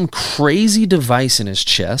got some crazy device in his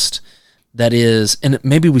chest that is, and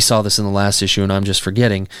maybe we saw this in the last issue and I'm just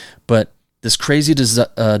forgetting, but this crazy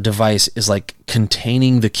device is like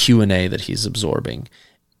containing the Q&A that he's absorbing.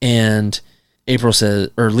 And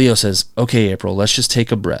Leo says, okay, April, let's just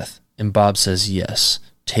take a breath. And Bob says, yes,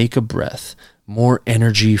 take a breath. More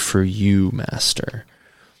energy for you, Master.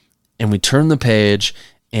 And we turn the page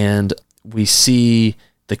and we see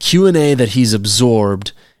the Q&A that he's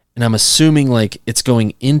absorbed, and I'm assuming like it's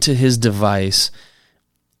going into his device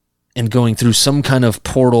and going through some kind of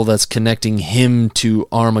portal that's connecting him to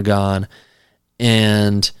Armagon.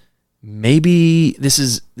 And maybe this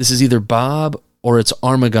is either Bob or it's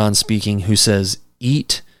Armagon speaking, who says,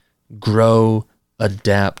 eat, grow,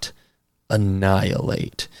 adapt,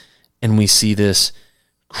 annihilate. And we see this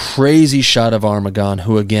crazy shot of Armagon,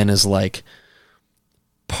 who again is like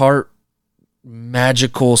part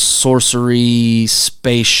magical sorcery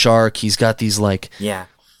space shark. He's got these like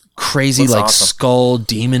crazy like awesome skull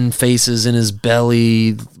demon faces in his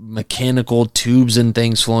belly, mechanical tubes and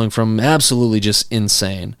things flowing from him. Absolutely just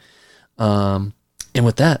insane. And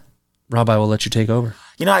with that, Rob, I will let you take over.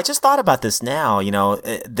 I just thought about this now,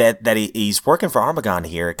 that he's working for Armagon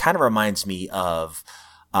here. It kind of reminds me of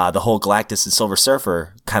the whole Galactus and Silver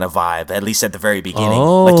Surfer kind of vibe, at least at the very beginning.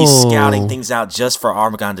 Like he's scouting things out just for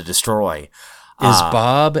Armagon to destroy. Is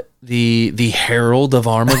Bob the herald of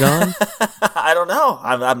Armagon? I don't know.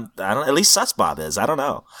 I don't. At least Sus Bob is. I don't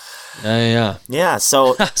know. Yeah. Yeah.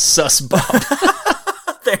 So Sus Bob.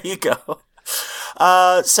 There you go.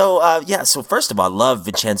 So first of all, I love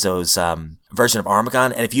Vincenzo's version of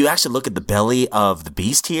Armagon. And if you actually look at the belly of the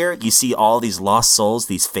beast here, you see all these lost souls,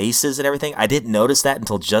 these faces and everything. I didn't notice that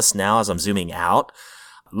until just now as I'm zooming out.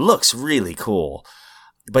 Looks really cool.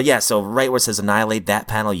 But yeah, so right where it says annihilate, that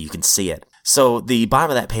panel, you can see it. So the bottom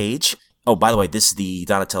of that page, oh, by the way, this is the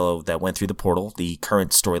Donatello that went through the portal, the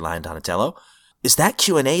current storyline Donatello. Is that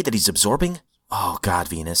Q&A that he's absorbing? Oh, God,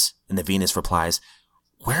 Venus. And the Venus replies,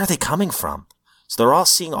 where are they coming from? So they're all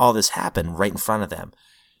seeing all this happen right in front of them.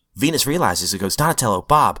 Venus realizes, it goes, Donatello,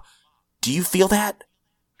 Bob, do you feel that?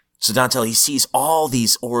 So Donatello, he sees all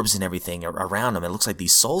these orbs and everything around him. It looks like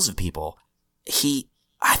these souls of people.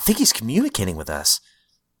 I think he's communicating with us.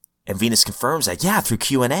 And Venus confirms that, yeah, through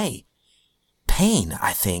Q&A. Pain,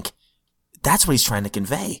 I think. That's what he's trying to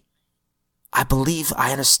convey. I believe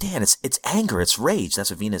I understand. It's anger. It's rage.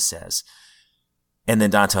 That's what Venus says. And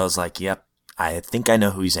then Donatello's like, yep, I think I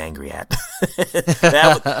know who he's angry at.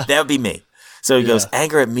 that would be me. So he goes,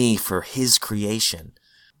 anger at me for his creation.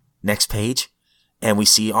 Next page. And we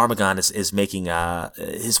see Armagon is making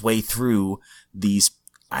his way through these,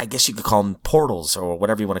 I guess you could call them portals or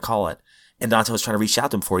whatever you want to call it. And Donatello's trying to reach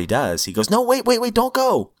out to him before he does. He goes, no, wait, don't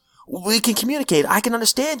go. We can communicate. I can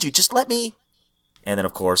understand you. Just let me. And then,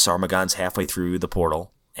 of course, Armagon's halfway through the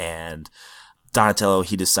portal. And Donatello,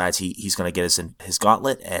 he decides he's going to get his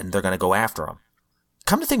gauntlet, and they're going to go after him.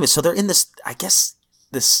 Come to think of it, so they're in this, I guess,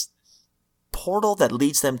 this portal that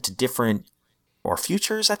leads them to different, or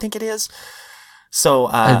futures, I think it is. So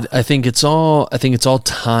I think it's all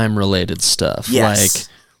time related stuff. Yes. Like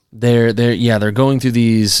they're going through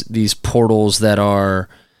these portals that are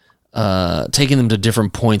taking them to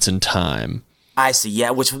different points in time. I see,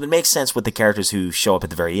 yeah, which would make sense with the characters who show up at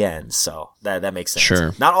the very end. So that makes sense.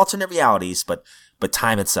 Sure. Not alternate realities, but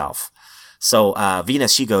time itself. So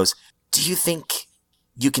Venus, she goes, do you think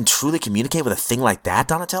you can truly communicate with a thing like that,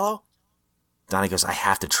 Donatello? Donnie goes, I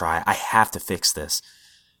have to try. I have to fix this.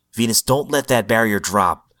 Venus, don't let that barrier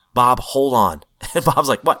drop. Bob, hold on. And Bob's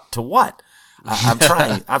like, what? To what? I'm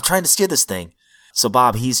trying. I'm trying to steer this thing. So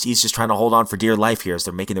Bob, he's just trying to hold on for dear life here as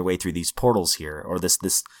they're making their way through these portals here, or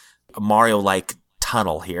this Mario-like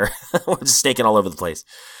tunnel here. We're just snaking all over the place.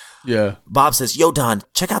 Yeah. Bob says, yo, Don,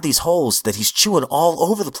 check out these holes that he's chewing all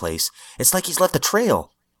over the place. It's like he's left a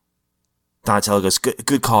trail. Donatello goes,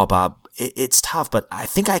 good call, Bob. It's tough, but I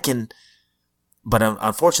think I can... But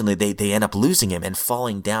unfortunately, they end up losing him and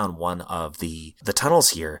falling down one of the tunnels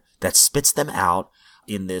here that spits them out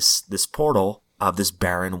in this portal of this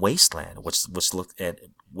barren wasteland, which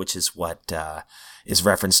is what is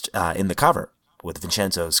referenced in the cover with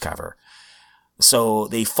Vincenzo's cover. So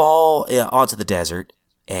they fall onto the desert,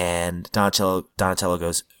 and Donatello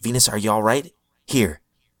goes, Venus, are you all right? Here.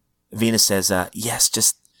 Venus says, yes,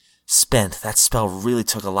 just spent. That spell really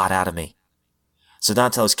took a lot out of me. So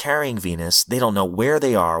Donatello's carrying Venus. They don't know where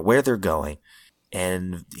they are, where they're going.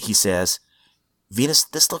 And he says, Venus,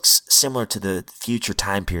 this looks similar to the future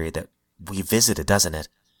time period that we visited, doesn't it?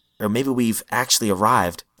 Or maybe we've actually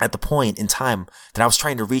arrived at the point in time that I was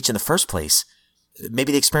trying to reach in the first place.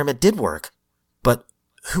 Maybe the experiment did work. But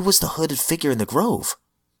who was the hooded figure in the grove?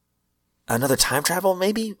 Another time travel,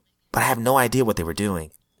 maybe? But I have no idea what they were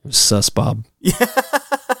doing. Sus Bob. Yeah,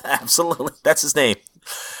 absolutely. That's his name.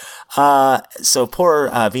 So poor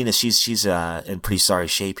Venus, she's in pretty sorry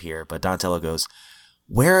shape here. But Donatello goes,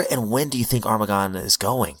 where and when do you think Armagon is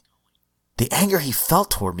going? The anger he felt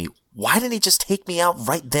toward me, why didn't he just take me out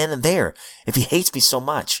right then and there if he hates me so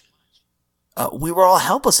much? We were all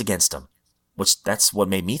helpless against him. Which, that's what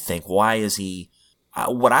made me think, why is he...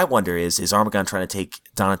 what I wonder is Armagon trying to take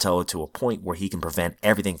Donatello to a point where he can prevent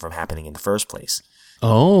everything from happening in the first place?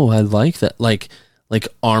 Oh, I like that. Like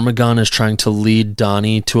Armagon is trying to lead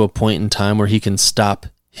Donnie to a point in time where he can stop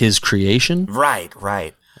his creation? Right.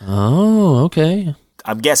 Oh, okay.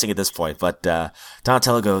 I'm guessing at this point, but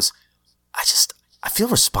Donatello goes, I feel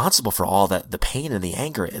responsible for all the pain and the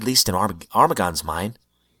anger, at least in Armagon's mind.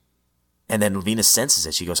 And then Venus senses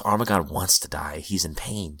it. She goes, Armagon wants to die. He's in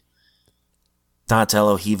pain.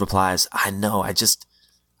 Donatello, he replies, I know.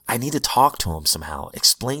 I need to talk to him somehow,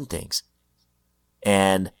 explain things.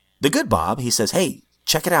 And the good Bob, he says, hey,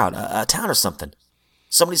 check it out, a town or something.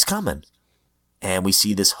 Somebody's coming. And we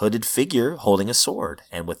see this hooded figure holding a sword.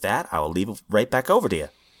 And with that, I will leave it right back over to you.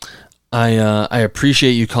 I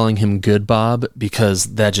appreciate you calling him Good Bob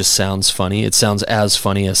because that just sounds funny. It sounds as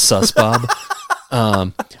funny as Sus Bob.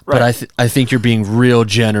 Right. But I think you're being real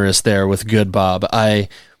generous there with Good Bob. I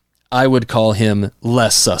would call him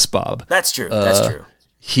less Sus Bob. That's true. That's true.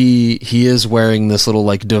 He is wearing this little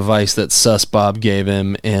like device that Sus Bob gave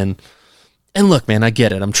him, and look, man, I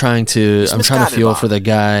get it. I'm trying to feel Bob. For the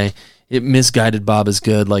guy. Misguided Bob is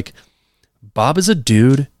good. Like, Bob is a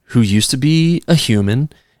dude who used to be a human,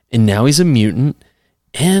 and now he's a mutant,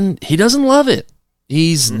 and he doesn't love it.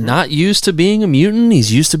 He's not used to being a mutant.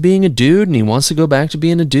 He's used to being a dude, and he wants to go back to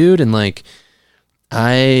being a dude. And like,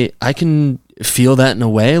 I can feel that in a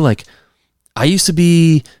way. Like, I used to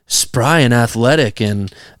be spry and athletic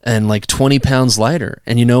and like 20 pounds lighter.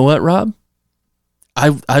 And you know what, Rob?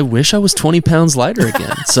 I wish I was 20 pounds lighter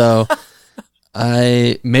again. So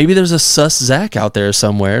maybe there's a sus Zach out there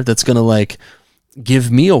somewhere that's going to like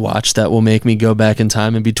give me a watch that will make me go back in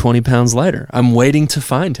time and be 20 pounds lighter. I'm waiting to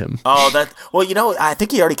find him. Oh, well, I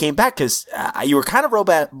think he already came back because you were kind of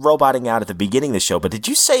roboting out at the beginning of the show, but did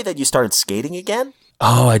you say that you started skating again?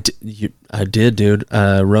 Oh, I did, dude.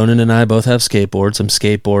 Ronan and I both have skateboards. I'm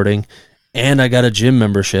skateboarding, and I got a gym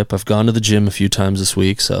membership. I've gone to the gym a few times this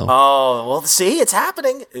week, so. Oh, well, see, it's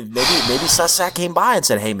happening. Maybe Susak came by and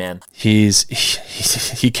said, hey, man. He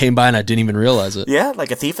came by and I didn't even realize it. Yeah, like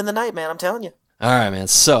a thief in the night, man, I'm telling you. All right, man.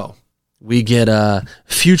 So we get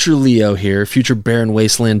future Leo here, future barren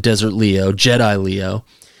wasteland desert Leo, Jedi Leo.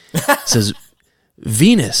 Says,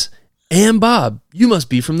 Venus and Bob, you must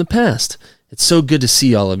be from the past. It's so good to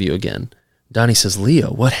see all of you again. Donnie says,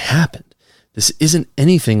 Leo, what happened? This isn't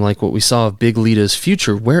anything like what we saw of Big Lita's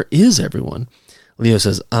future. Where is everyone? Leo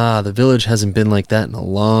says, the village hasn't been like that in a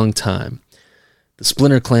long time. The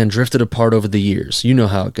Splinter Clan drifted apart over the years. You know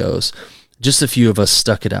how it goes. Just a few of us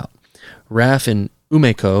stuck it out. Raph and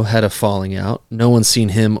Umeko had a falling out. No one's seen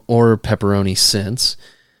him or Pepperoni since.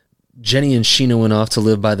 Jenny and Sheena went off to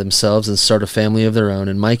live by themselves and start a family of their own,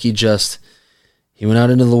 and Mikey he went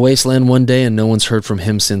out into the wasteland one day and no one's heard from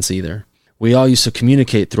him since either. We all used to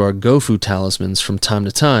communicate through our Gofu talismans from time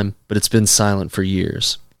to time, but it's been silent for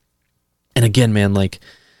years. And again, man, like,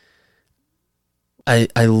 I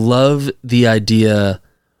love the idea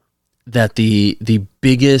that the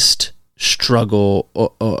biggest struggle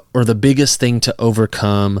or the biggest thing to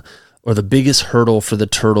overcome or the biggest hurdle for the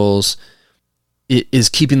turtles is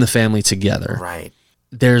keeping the family together. Right.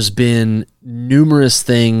 There's been numerous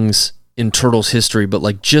things in Turtles history, but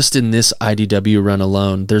like just in this IDW run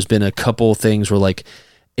alone, there's been a couple things where like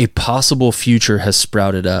a possible future has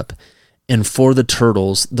sprouted up. And for the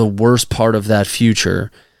Turtles, the worst part of that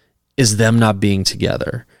future is them not being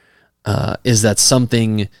together. Is that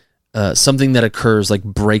something that occurs like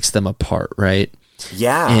breaks them apart, right?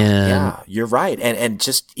 Yeah, you're right. And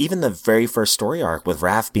just even the very first story arc with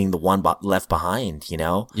Raph being the one left behind,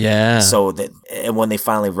 Yeah. So and when they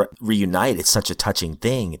finally reunite, it's such a touching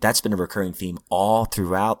thing. That's been a recurring theme all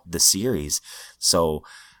throughout the series. So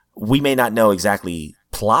we may not know exactly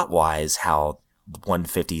plot-wise how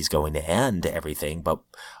 150 is going to end everything. But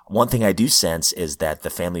one thing I do sense is that the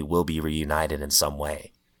family will be reunited in some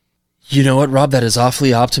way. You know what, Rob? That is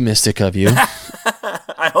awfully optimistic of you.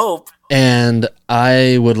 I hope. And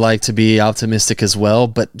I would like to be optimistic as well,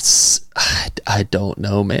 but I don't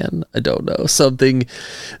know, man. I don't know. Something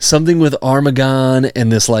with Armagon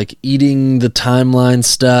and this like eating the timeline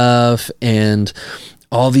stuff and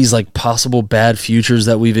all these like possible bad futures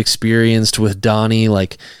that we've experienced with Donnie,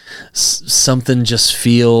 like something just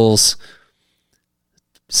feels.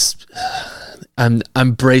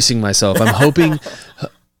 I'm bracing myself. I'm hoping.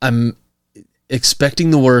 I'm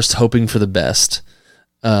expecting the worst, hoping for the best.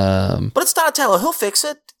 But it's Donatello. He'll fix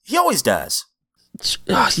it. He always does.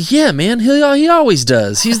 Yeah, man. He always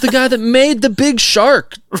does. He's the guy that made the big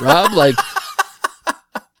shark, Rob. Like,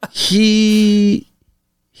 he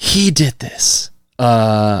did this.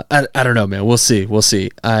 I don't know, man. We'll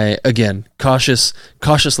see. Again,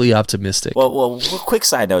 cautiously optimistic. Well, quick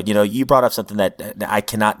side note. You brought up something that I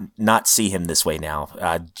cannot not see him this way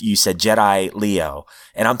now. You said Jedi Leo,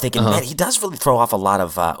 and I'm thinking, man, he does really throw off a lot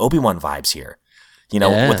of Obi-Wan vibes here.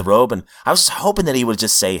 With the robe, and I was just hoping that he would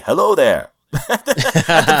just say hello there at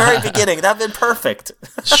the very beginning. That'd been perfect.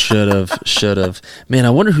 Should have. Man, I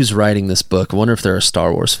wonder who's writing this book. I wonder if they're a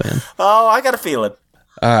Star Wars fan. Oh, I got a feeling.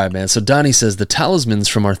 All right, man. So Donnie says, the talisman's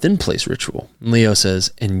from our thin place ritual. And Leo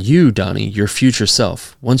says, and you, Donnie, your future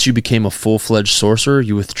self, once you became a full-fledged sorcerer,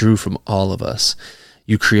 you withdrew from all of us.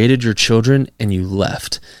 You created your children, and you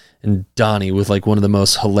left. And Donnie, with like one of the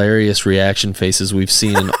most hilarious reaction faces we've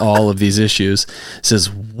seen in all of these issues, says,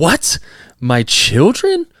 what? My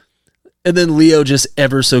children? And then Leo just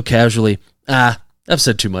ever so casually, I've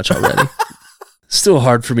said too much already. Still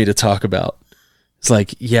hard for me to talk about. It's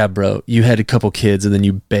like, yeah, bro, you had a couple kids and then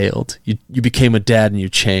you bailed. You became a dad and you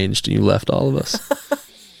changed and you left all of us.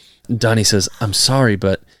 And Donnie says, I'm sorry,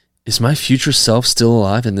 but is my future self still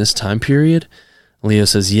alive in this time period? Leo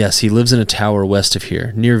says, yes, he lives in a tower west of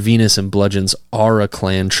here, near Venus and Bludgeon's Aura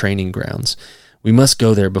clan training grounds. We must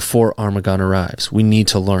go there before Armagon arrives. We need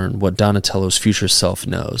to learn what Donatello's future self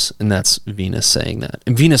knows. And that's Venus saying that.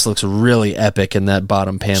 And Venus looks really epic in that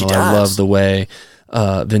bottom panel. I love the way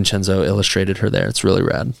Vincenzo illustrated her there. It's really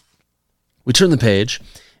rad. We turn the page,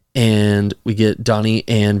 and we get Donnie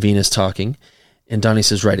and Venus talking. And Donnie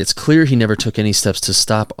says, right, it's clear he never took any steps to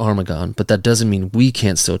stop Armagon, but that doesn't mean we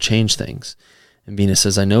can't still change things. And Venus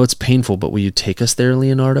says, I know it's painful, but will you take us there,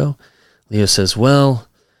 Leonardo? Leo says, well,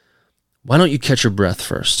 why don't you catch your breath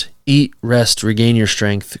first? Eat, rest, regain your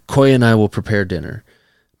strength. Koya and I will prepare dinner.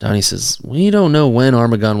 Donnie says, we don't know when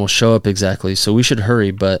Armagon will show up exactly, so we should hurry,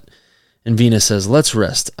 but... And Venus says, let's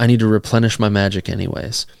rest. I need to replenish my magic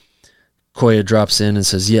anyways. Koya drops in and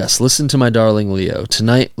says, yes, listen to my darling Leo.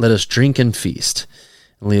 Tonight, let us drink and feast.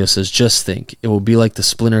 And Leo says, just think, it will be like the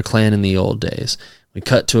Splinter Clan in the old days. We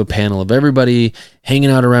cut to a panel of everybody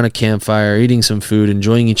hanging out around a campfire, eating some food,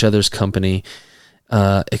 enjoying each other's company,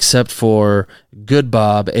 except for Good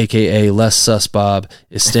Bob, a.k.a. Less Sus Bob,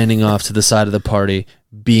 is standing off to the side of the party,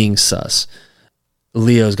 being sus.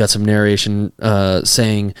 Leo's got some narration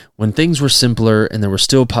saying, when things were simpler and there were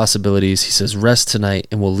still possibilities, he says, rest tonight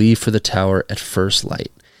and we'll leave for the tower at first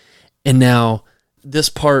light. And now, this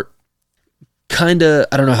part, kind of,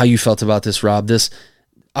 I don't know how you felt about this, Rob. This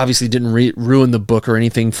obviously didn't ruin the book or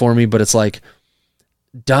anything for me, but it's like,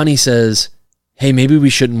 Donnie says, hey, maybe we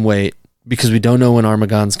shouldn't wait because we don't know when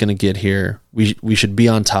Armagon's going to get here. We should be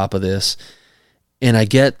on top of this. And I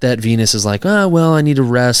get that Venus is like, oh, well, I need to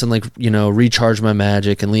rest and like, recharge my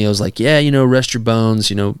magic. And Leo's like, yeah, rest your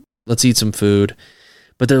bones, let's eat some food.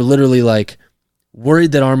 But they're literally like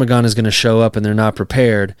worried that Armagon is going to show up and they're not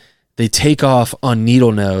prepared. They take off on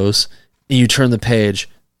Needle Nose and you turn the page,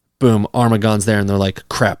 boom, Armagon's there. And they're like,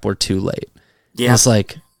 crap, we're too late. Yeah. And it's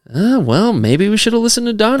like, well, maybe we should have listened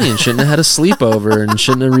to Donnie and shouldn't have had a sleepover and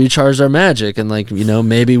shouldn't have recharged our magic. And like,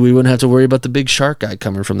 maybe we wouldn't have to worry about the big shark guy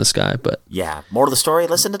coming from the sky. But yeah, moral of the story,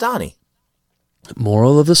 listen to Donnie.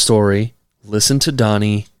 Moral of the story, listen to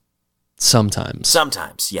Donnie sometimes.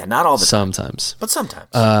 Sometimes. Yeah, not all the time. Sometimes. But sometimes.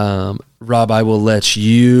 Rob, I will let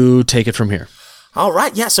you take it from here. All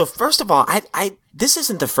right. Yeah. So first of all, this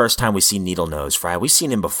isn't the first time we see Needle Nose, right? We've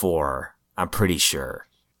seen him before, I'm pretty sure.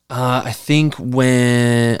 I think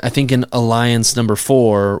in Alliance number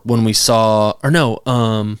 4, when we saw,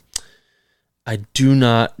 I do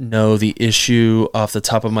not know the issue off the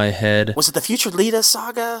top of my head. Was it the Future Lita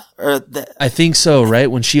saga? I think so,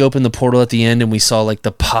 right? When she opened the portal at the end and we saw like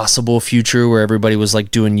the possible future where everybody was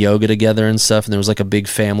like doing yoga together and stuff, and there was like a big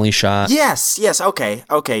family shot. Yes, okay,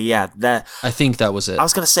 yeah. I think that was it. I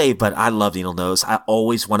was going to say, but I love Needle Nose. I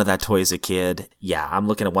always wanted that toy as a kid. Yeah, I'm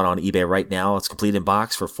looking at one on eBay right now. It's complete in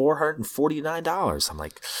box for $449. I'm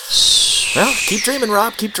like, well, keep dreaming,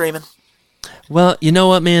 Rob, keep dreaming. Well, you know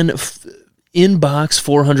what, man? In box,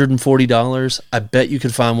 $440. I bet you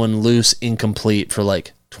could find one loose, incomplete for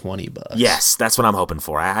like $20. Yes, that's what I'm hoping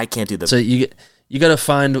for. I can't do the. So you gotta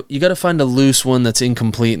find a loose one that's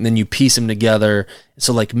incomplete, and then you piece them together.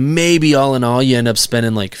 So like maybe all in all, you end up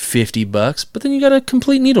spending like $50, but then you got a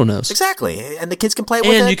complete Needle Nose. Exactly, and the kids can play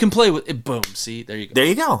with it. And you can play with it. Boom. See, there you go. There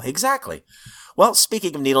you go. Exactly. Well,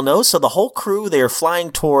 speaking of Needle Nose, so the whole crew, they are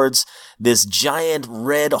flying towards this giant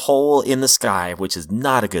red hole in the sky, which is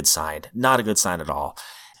not a good sign. Not a good sign at all.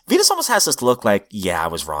 Venus almost has this look like, yeah, I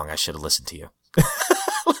was wrong. I should have listened to you.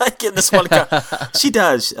 Like in this one. She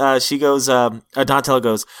does. She goes, Donatello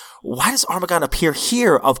goes, why does Armagon appear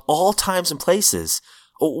here of all times and places?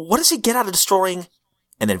 What does he get out of destroying?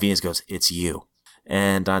 And then Venus goes, it's you.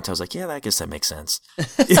 And Donatello's like, yeah, I guess that makes sense.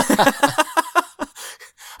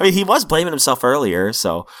 I mean, he was blaming himself earlier,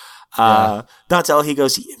 so Donatello, he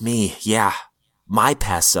goes, me, yeah, my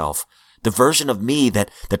past self. The version of me that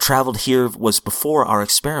traveled here was before our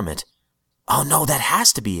experiment. Oh no, that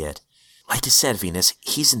has to be it. Like you said, Venus,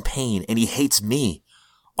 he's in pain and he hates me.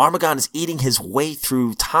 Armagon is eating his way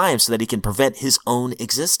through time so that he can prevent his own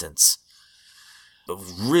existence. A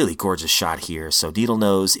really gorgeous shot here. So Needle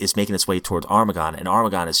Nose is making its way towards Armagon, and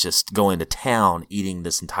Armagon is just going to town, eating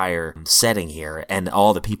this entire setting here, and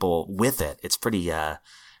all the people with it. It's pretty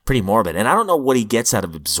morbid. And I don't know what he gets out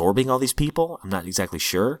of absorbing all these people. I'm not exactly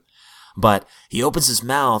sure. But he opens his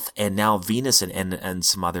mouth, and now Venus and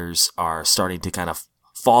some others are starting to kind of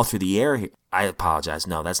fall through the air here. I apologize.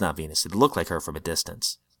 No, that's not Venus. It looked like her from a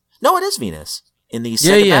distance. No, it is Venus in the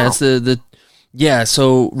second battle. It's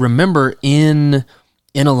so remember in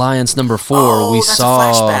Alliance number 4 we saw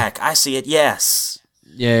a flashback. I see it. Yes.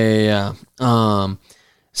 Yeah.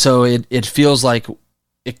 So it feels like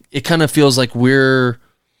it kind of feels like we're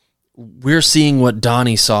seeing what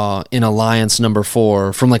Donnie saw in Alliance number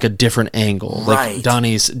 4 from like a different angle. Right. Like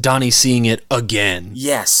Donnie's seeing it again.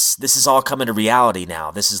 Yes. This is all coming to reality now.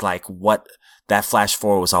 This is like what that Flash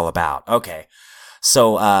 4 was all about. Okay.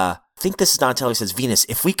 So, I think this is Donatello who says, Venus,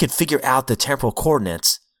 if we could figure out the temporal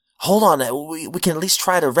coordinates, hold on, we can at least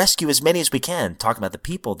try to rescue as many as we can. Talking about the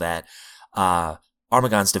people that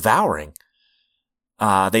Armagon's devouring.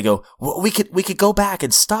 They go, we could go back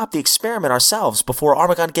and stop the experiment ourselves before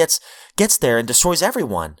Armagon gets there and destroys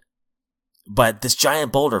everyone. But this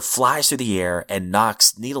giant boulder flies through the air and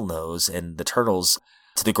knocks Needle Nose and the turtles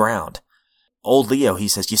to the ground. Old Leo, he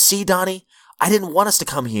says, you see, Donnie, I didn't want us to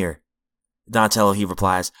come here. Donatello, he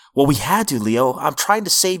replies, well, we had to, Leo. I'm trying to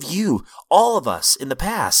save you, all of us, in the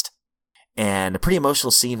past. And a pretty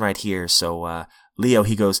emotional scene right here. So, Leo,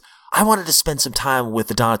 he goes, I wanted to spend some time with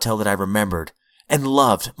the Donatello that I remembered and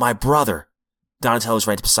loved, my brother. Donatello's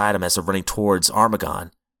right beside him as they're running towards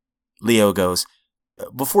Armagon. Leo goes,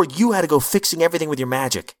 before you had to go fixing everything with your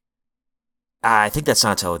magic. I think that's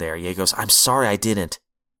Donatello there. Yeah, he goes, I'm sorry I didn't.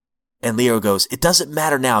 And Leo goes, it doesn't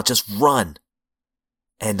matter now, just run.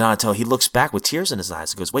 And Donatello, he looks back with tears in his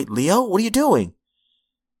eyes and goes, wait, Leo, what are you doing?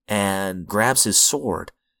 And grabs his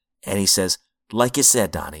sword. And he says, like you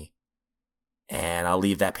said, Donnie. And I'll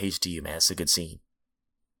leave that page to you, man. It's a good scene.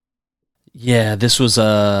 Yeah, this was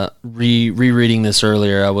rereading this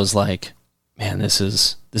earlier. I was like, man, this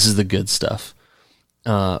is the good stuff.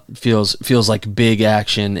 Feels like big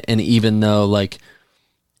action. And even though like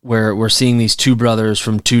we're seeing these two brothers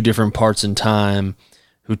from two different parts in time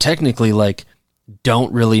who technically like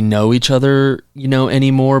don't really know each other,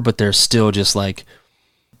 anymore, but they're still just like,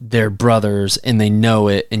 they're brothers and they know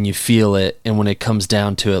it and you feel it. And when it comes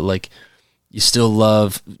down to it, like you still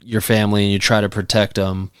love your family and you try to protect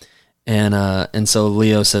them. And so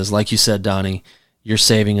Leo says, like you said, Donnie, you're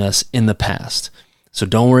saving us in the past. So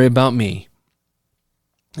don't worry about me.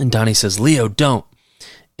 And Donnie says, Leo, don't.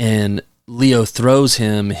 And Leo throws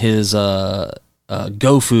him his Gofu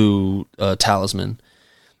talisman.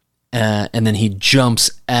 And then he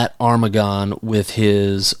jumps at Armagon with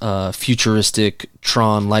his futuristic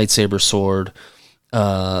Tron lightsaber sword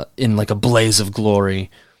in like a blaze of glory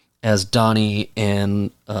as Donnie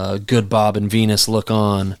and Good Bob and Venus look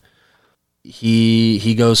on.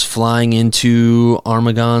 He goes flying into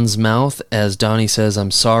Armagon's mouth as Donnie says, I'm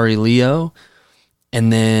sorry, Leo.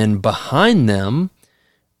 And then behind them,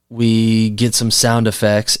 we get some sound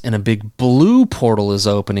effects, and a big blue portal is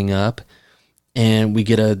opening up, and we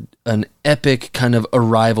get an epic kind of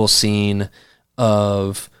arrival scene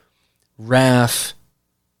of Raph,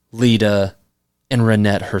 Lita, and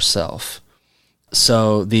Renette herself.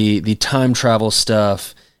 So the time travel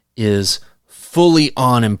stuff is fully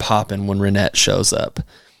on and popping when Renette shows up.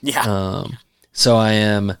 Yeah. So I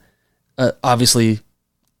am obviously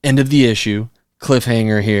end of the issue,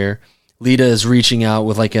 cliffhanger here. Lita is reaching out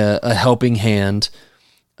with like a helping hand,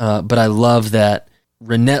 but I love that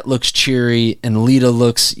Renette looks cheery and Lita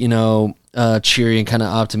looks, cheery and kind of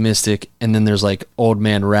optimistic, and then there's like old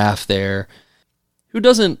man Raph there, who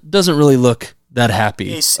doesn't really look that happy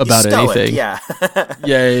about he's stoic, anything. Yeah.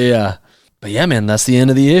 yeah. But yeah, man, that's the end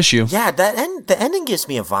of the issue. Yeah, the ending gives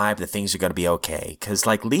me a vibe that things are going to be okay, because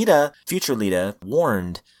like future Lita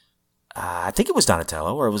warned. I think it was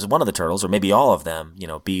Donatello, or it was one of the turtles, or maybe all of them.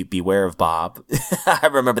 Beware of Bob. I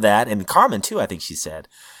remember that, and Carmen too. I think she said,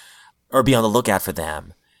 or be on the lookout for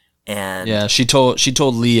them. And yeah, she told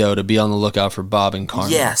Leo to be on the lookout for Bob and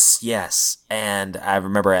Carmen. Yes. And I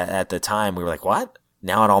remember at the time we were like, "What?"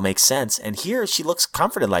 Now it all makes sense. And here she looks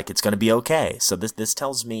comforted, like it's going to be okay. So this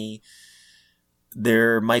tells me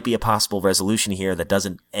there might be a possible resolution here that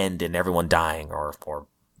doesn't end in everyone dying, or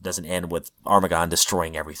doesn't end with Armagon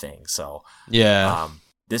destroying everything. So yeah,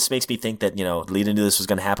 this makes me think that, Lita knew this was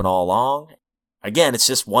going to happen all along. Again, it's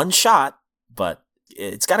just one shot, but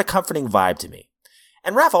it's got a comforting vibe to me.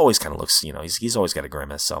 And Raph always kind of looks, he's always got a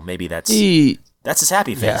grimace. So maybe that's his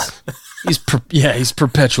happy face. Yeah. He's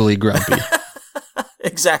perpetually grumpy.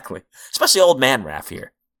 Exactly. Especially old man Raph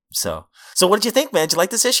here. So what did you think, man? Did you like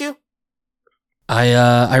this issue?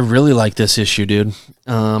 I really like this issue, dude.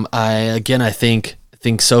 I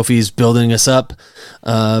think Sophie's building us up,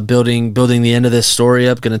 building the end of this story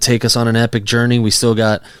up, going to take us on an epic journey. We still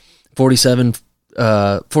got 47.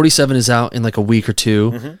 47 is out in like a week or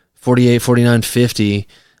two. Mm-hmm. 48, 49, 50.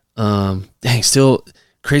 Still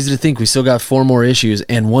crazy to think we still got 4 more issues,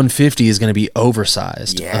 and 150 is going to be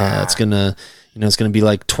oversized. Yeah. It's gonna be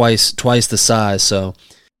like twice the size. So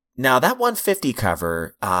now that 150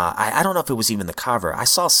 cover, I don't know if it was even the cover. I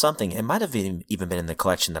saw something. It might have even been in the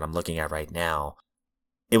collection that I'm looking at right now.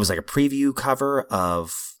 It was like a preview cover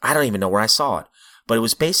of, I don't even know where I saw it, but it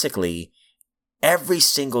was basically every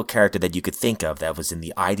single character that you could think of that was in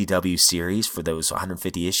the IDW series for those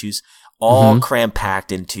 150 issues, all cram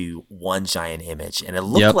packed into one giant image. And it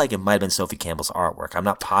looked like it might have been Sophie Campbell's artwork. I'm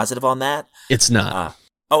not positive on that. It's not.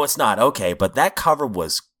 It's not. Okay. But that cover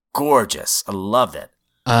was gorgeous. I loved it.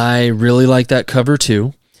 I really like that cover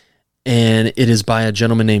too. And it is by a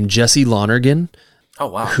gentleman named Jesse Lonergan. Oh,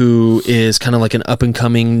 wow. Who is kind of like an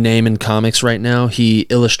up-and-coming name in comics right now. He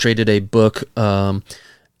illustrated a book that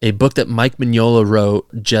Mike Mignola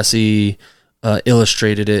wrote. Jesse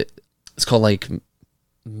illustrated it. It's called like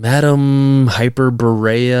Madame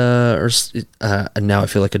Hyperborea, or now I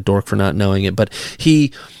feel like a dork for not knowing it. But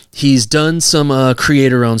he's done some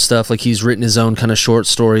creator-owned stuff. Like he's written his own kind of short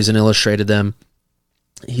stories and illustrated them.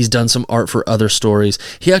 He's done some art for other stories.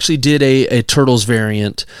 He actually did a Turtles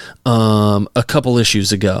variant a couple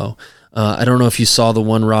issues ago. I don't know if you saw the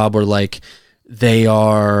one, Rob, where like they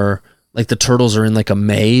are like the turtles are in like a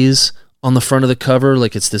maze on the front of the cover.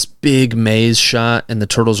 Like it's this big maze shot, and the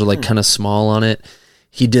turtles are like kind of small on it.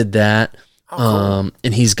 He did that. Oh, cool.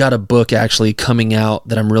 And he's got a book actually coming out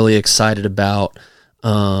that I'm really excited about.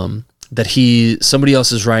 That somebody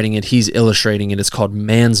else is writing it. He's illustrating it. It's called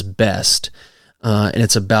Man's Best. And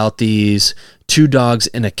it's about these 2 dogs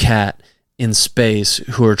and a cat in space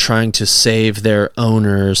who are trying to save their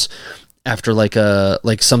owners after like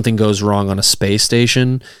something goes wrong on a space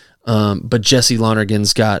station. But Jesse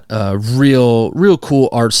Lonergan's got a real cool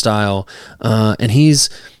art style, and he's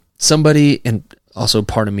somebody. And also,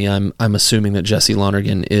 pardon me, I'm assuming that Jesse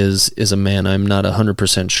Lonergan is a man. I'm not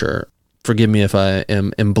 100% sure. Forgive me if I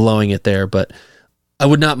am blowing it there, but I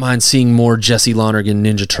would not mind seeing more Jesse Lonergan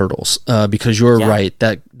Ninja Turtles, because you're right.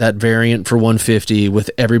 That variant for 150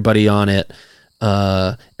 with everybody on it,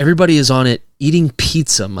 everybody is on it eating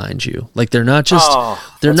pizza, mind you. Like they're not just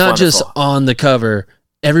on the cover.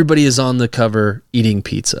 Everybody is on the cover eating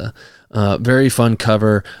pizza. Very fun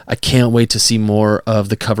cover. I can't wait to see more of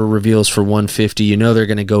the cover reveals for 150. You know they're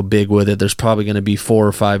going to go big with it. There's probably going to be 4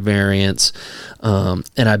 or 5 variants, and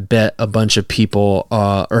I bet a bunch of people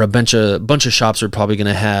or a bunch of shops are probably going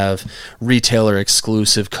to have retailer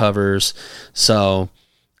exclusive covers. So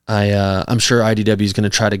I'm sure IDW is going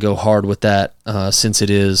to try to go hard with that, since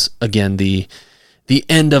it is again the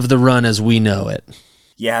end of the run as we know it.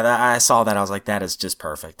 Yeah, I saw that. I was like, that is just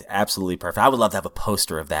perfect. Absolutely perfect. I would love to have a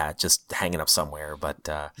poster of that just hanging up somewhere. But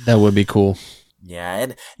that would be cool. Yeah,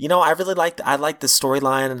 and I really I like the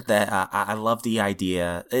storyline. That I love the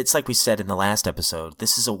idea. It's like we said in the last episode.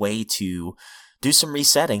 This is a way to do some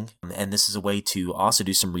resetting, and this is a way to also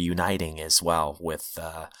do some reuniting as well, with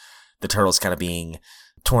the turtles kind of being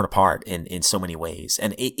torn apart in so many ways.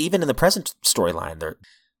 And even in the present storyline, they're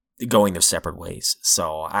going their separate ways.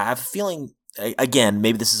 So I have a feeling, again,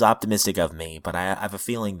 maybe this is optimistic of me, but I have a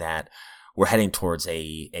feeling that we're heading towards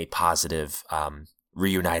a positive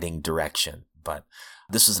reuniting direction. But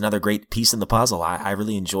this was another great piece in the puzzle. I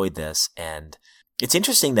really enjoyed this. And it's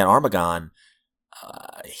interesting that Armagon,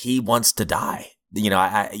 he wants to die.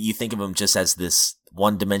 You think of him just as this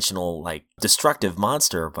one-dimensional, like, destructive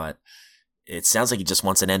monster, but it sounds like he just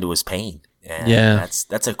wants an end to his pain. And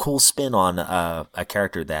that's a cool spin on a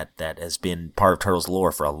character that has been part of Turtles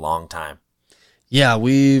lore for a long time. Yeah,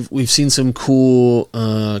 we've seen some cool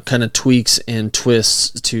kind of tweaks and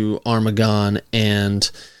twists to Armagon,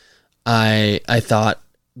 and I thought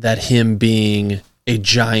that him being a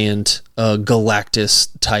giant Galactus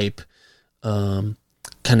type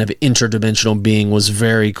kind of interdimensional being was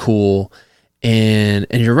very cool. And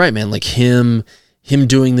you're right, man, like him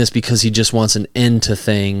doing this because he just wants an end to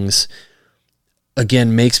things,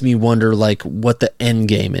 again, makes me wonder, like, what the end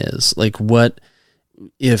game is. Like, what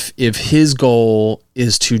if his goal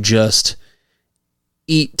is to just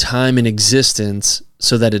eat time and existence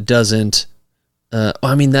so that it doesn't I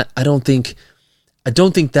don't think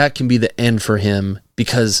that can be the end for him,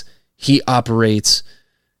 because he operates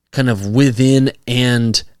kind of within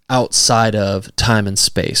and outside of time and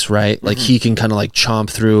space, right? Mm-hmm. Like he can kind of like chomp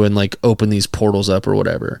through and like open these portals up or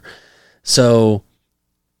whatever. So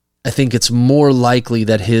I think it's more likely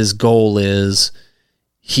that his goal is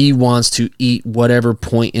he wants to eat whatever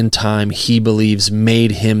point in time he believes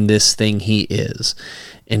made him this thing he is.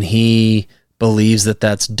 And he believes that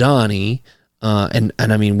that's Donnie. And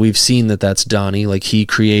I mean, we've seen that that's Donnie. Like he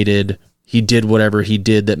did whatever he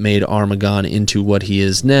did that made Armagon into what he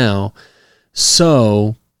is now.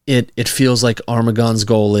 So it feels like Armagon's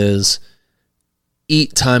goal is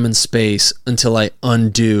eat time and space until I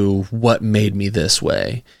undo what made me this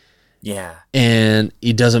way. Yeah. And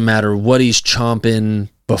it doesn't matter what he's chomping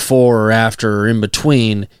before or after or in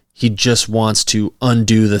between. He just wants to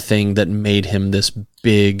undo the thing that made him this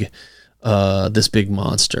big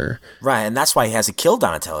monster. Right, and that's why he hasn't killed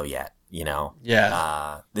Donatello yet,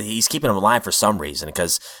 Yeah. He's keeping him alive for some reason,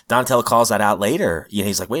 because Donatello calls that out later.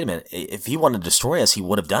 He's like, wait a minute, if he wanted to destroy us, he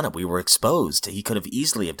would have done it. We were exposed. He could have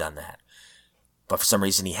easily have done that. But for some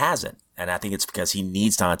reason, he hasn't. And I think it's because he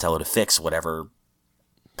needs Donatello to fix whatever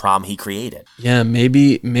problem he created. Yeah,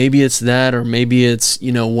 maybe it's that, or maybe it's,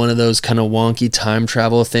 one of those kind of wonky time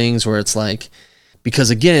travel things where it's like, because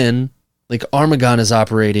again, like Armagon is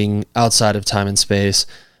operating outside of time and space.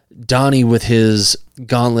 Donnie with his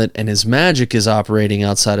gauntlet and his magic is operating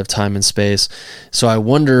outside of time and space. So I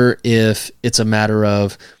wonder if it's a matter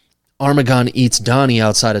of Armagon eats Donnie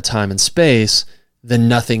outside of time and space, then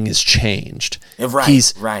nothing is changed. Right.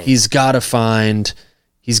 He's got to find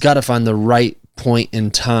the right point in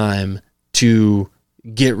time to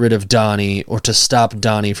get rid of Donnie or to stop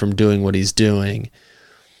Donnie from doing what he's doing.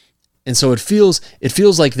 And so it feels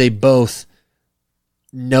like they both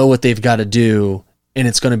know what they've got to do, and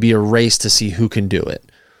it's going to be a race to see who can do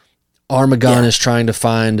it. Armagon is trying to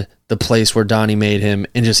find the place where Donnie made him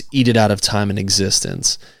and just eat it out of time and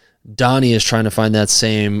existence. Donnie is trying to find that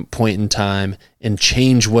same point in time and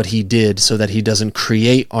change what he did so that he doesn't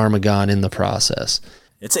create Armagon in the process.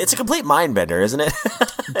 It's a complete mind bender, isn't it?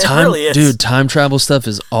 It time, really is. Dude, time travel stuff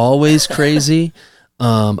is always crazy.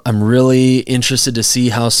 I'm really interested to see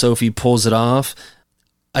how Sophie pulls it off.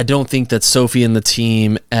 I don't think that Sophie and the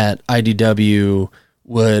team at IDW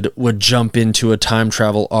would jump into a time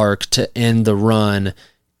travel arc to end the run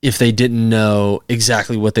if they didn't know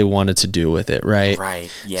exactly what they wanted to do with it, right?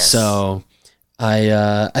 Right, yes. So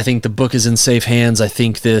I think the book is in safe hands. I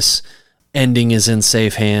think this ending is in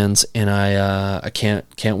safe hands, and I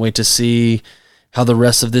can't wait to see how the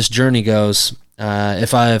rest of this journey goes.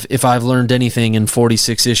 If I've learned anything in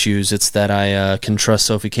 46 issues, it's that I can trust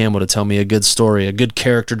Sophie Campbell to tell me a good story, a good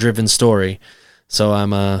character-driven story. So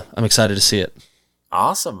I'm excited to see it.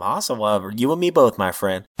 Awesome. Well, you and me both, my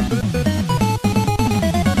friend.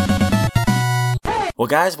 Well,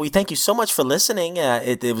 guys, we thank you so much for listening.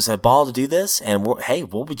 It was a ball to do this, and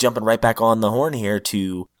we'll be jumping right back on the horn here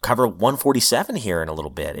to cover 147 here in a little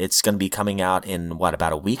bit. It's going to be coming out in,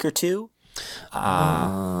 about a week or two?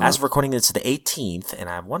 As of recording, it's the 18th, and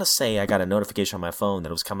I want to say I got a notification on my phone that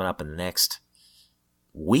it was coming up in the next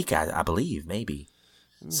week, I believe, maybe.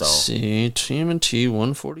 Let's see, Tmnt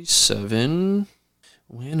 147.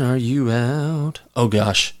 When are you out? Oh,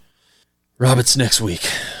 gosh. Rob, it's next week.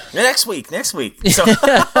 Next week. So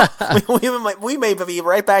we may be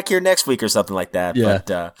right back here next week or something like that. Yeah.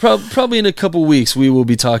 But, probably in a couple weeks we will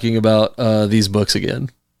be talking about these books again.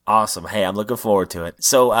 Awesome. Hey, I'm looking forward to it.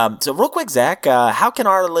 So real quick, Zach, how can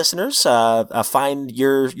our listeners find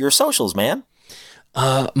your socials, man?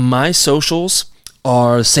 My socials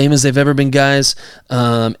are the same as they've ever been, guys.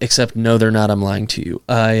 Except no, they're not. I'm lying to you.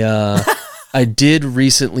 I did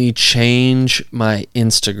recently change my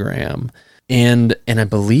Instagram and I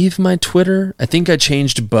believe my Twitter. I think I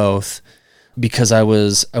changed both because I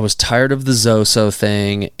was tired of the Zoso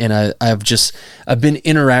thing, and I've been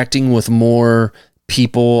interacting with more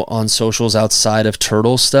people on socials outside of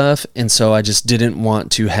turtle stuff, and so I just didn't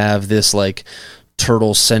want to have this like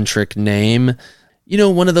turtle centric name. You know,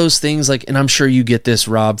 one of those things like, and I'm sure you get this,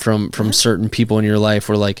 Rob, from certain people in your life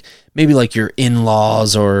where like maybe like your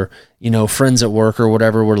in-laws or, you know, friends at work or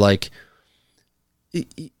whatever, where like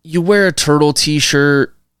you wear a turtle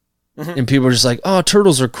t-shirt and people are just like, oh,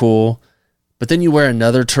 turtles are cool. But then you wear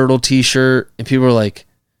another turtle t-shirt and people are like,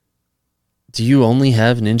 do you only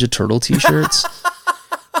have Ninja Turtle t-shirts?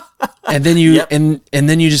 And then you and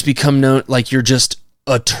then you just become known like you're just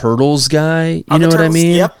a Turtles guy. You know what I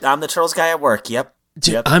mean? Yep, I'm the Turtles guy at work. Yep.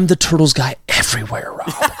 Dude, I'm the Turtles guy everywhere,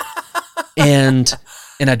 Rob. and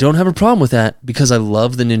I don't have a problem with that because I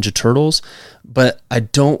love the Ninja Turtles, but I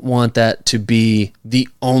don't want that to be the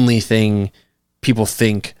only thing people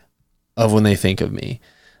think of when they think of me.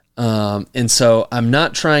 And so I'm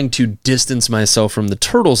not trying to distance myself from the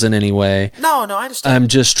Turtles in any way. No, I understand. I'm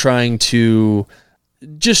just trying to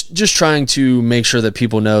trying to make sure that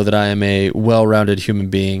people know that I am a well-rounded human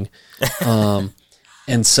being.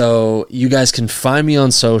 And so you guys can find me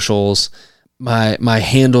on socials. My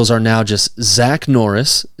handles are now just Zach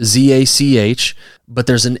Norris, ZACH, but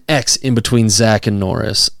there's an X in between Zach and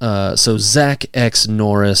Norris. So Zach X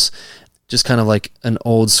Norris, just kind of like an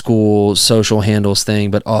old school social handles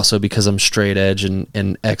thing, but also because I'm straight edge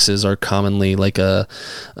and X's are commonly like a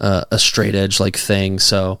straight edge like thing.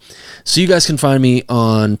 So you guys can find me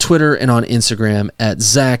on Twitter and on Instagram at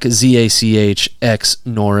Zach, ZACH X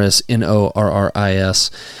Norris,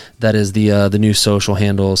 NORRIS. That is the new social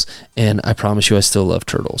handles, and I promise you I still love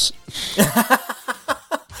turtles.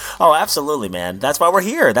 Oh, absolutely, man. That's why we're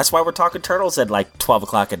here. That's why we're talking turtles at like 12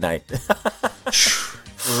 o'clock at night.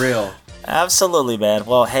 For real. Absolutely, man.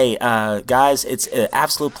 Well, hey, guys, it's an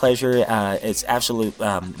absolute pleasure. It's absolute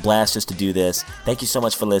blast just to do this. Thank you so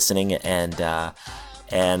much for listening, and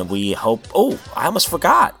we hope... Oh, I almost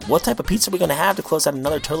forgot. What type of pizza are we going to have to close out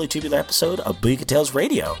another Totally Tubular episode of Boogie Tales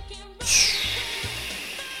Radio?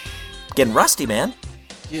 Getting rusty, man.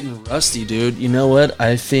 Getting rusty, dude. You know what?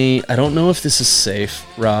 I don't know if this is safe,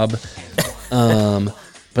 Rob.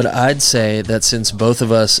 But I'd say that since both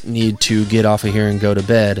of us need to get off of here and go to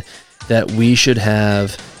bed, that we should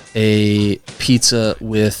have a pizza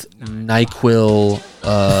with NyQuil,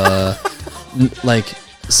 like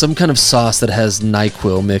some kind of sauce that has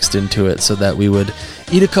NyQuil mixed into it, so that we would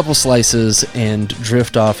eat a couple slices and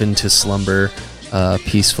drift off into slumber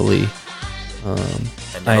peacefully. And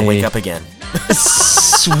never wake up again.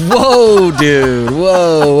 Whoa, dude.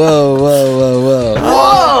 Whoa.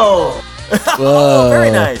 Whoa,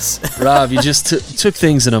 very nice. Rob, you just took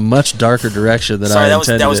things in a much darker direction than I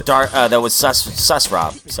intended. That was dark. That was sus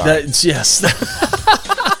Rob. Sorry. Yes.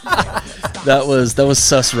 that was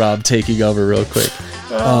sus Rob taking over real quick.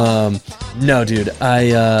 No, dude.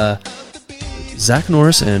 Zach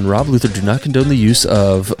Norris and Rob Luther do not condone the use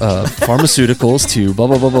of pharmaceuticals to blah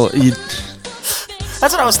blah blah blah.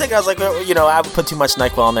 That's what I was thinking. I was like, you know, I would put too much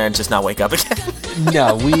NyQuil on there and just not wake up again.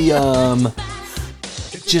 No, we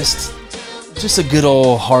just a good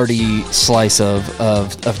old hearty slice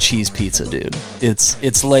of cheese pizza, dude.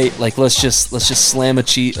 It's late. Like let's just slam a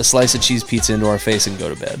slice of cheese pizza into our face and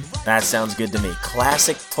go to bed. That sounds good to me.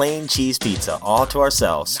 Classic plain cheese pizza, all to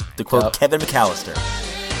ourselves. To quote Kevin McAllister.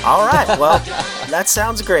 All right, well, that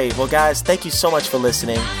sounds great. Well, guys, thank you so much for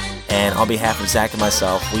listening. And on behalf of Zach and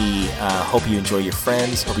myself, we hope you enjoy your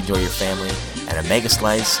friends, hope you enjoy your family, and a mega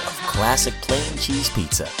slice of classic plain cheese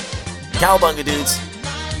pizza. Cowabunga, dudes.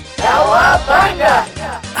 Cowabunga!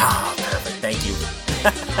 Oh, perfect. Thank you.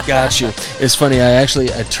 Got you. It's funny. I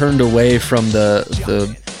turned away from the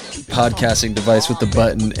podcasting device with the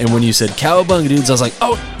button, and when you said cowabunga, dudes, I was like,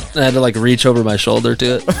 oh! And I had to like reach over my shoulder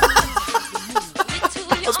to it.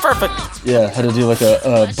 That's perfect. Yeah, had to do like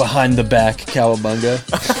a behind the back cowabunga.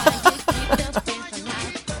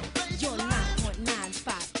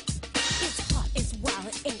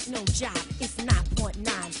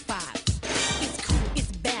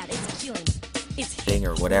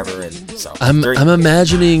 Or whatever, and so I'm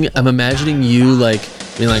imagining you like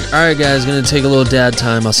being like, all right, guys, gonna take a little dad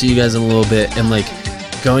time. I'll see you guys in a little bit. And like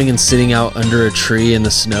going and sitting out under a tree in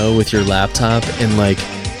the snow with your laptop and like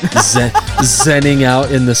zenning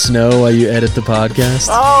out in the snow while you edit the podcast.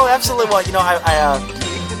 Oh, absolutely. Well,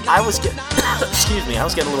 I was getting, excuse me, I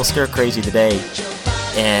was getting a little stir crazy today,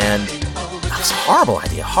 and that was a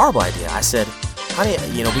horrible idea. I said, honey,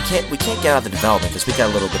 we can't get out of the development because we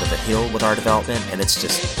got a little bit of a hill with our development, and it's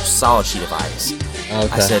just a solid sheet of ice.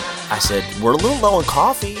 Okay. I said, we're a little low on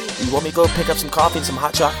coffee. You want me to go pick up some coffee and some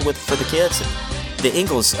hot chocolate for the kids? And the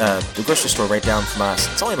Ingles, the grocery store right down from us,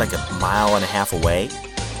 it's only like a mile and a half away.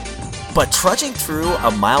 But trudging through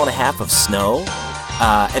a mile and a half of snow,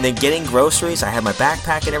 and then getting groceries, I had my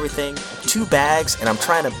backpack and everything, 2 bags, and I'm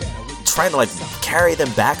trying to like carry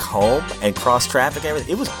them back home and cross traffic and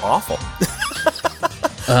everything. It was awful.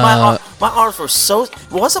 My arms were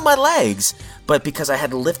it wasn't my legs, but because I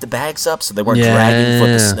had to lift the bags up so they weren't dragging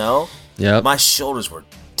foot the snow. Yep. My shoulders were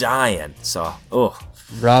dying. So,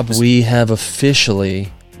 Rob, we have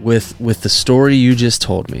officially, with the story you just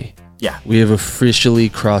told me, we have officially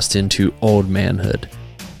crossed into old manhood.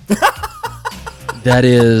 That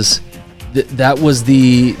was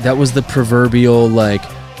the proverbial like,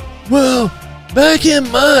 well, back in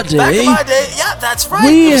my day, yeah, that's right.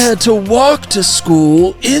 We had to walk to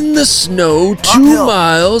school in the snow 2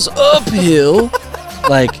 miles uphill.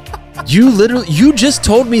 Like, you just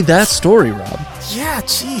told me that story, Rob. Yeah,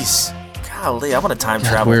 jeez. Golly, I want to time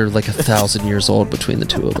travel. We're like 1,000 years old between the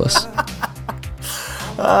two of us.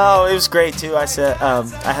 Oh, it was great too. I said,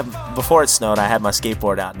 before it snowed, I had my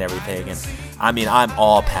skateboard out and everything, and I mean, I'm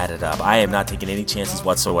all padded up. I am not taking any chances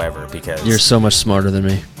whatsoever because you're so much smarter than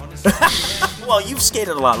me. Well, you've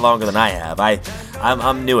skated a lot longer than I have.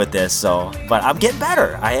 I'm new at this, but I'm getting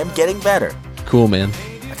better. I am getting better. Cool, man.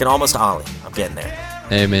 I can almost ollie. I'm getting there.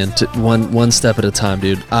 Hey, man, one step at a time,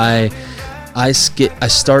 dude. I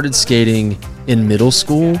started skating in middle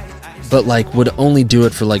school, but like would only do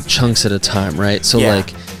it for like chunks at a time, right? So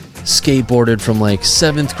like skateboarded from like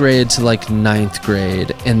 7th grade to like 9th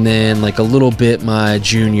grade, and then like a little bit my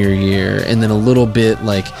junior year, and then a little bit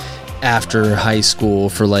like after high school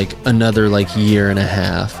for like another like year and a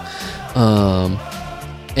half,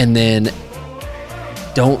 and then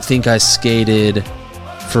don't think I skated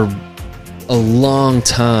for a long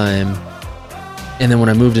time. And then when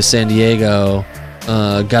I moved to San Diego,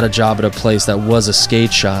 got a job at a place that was a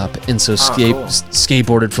skate shop, and so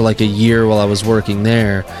skateboarded for like a year while I was working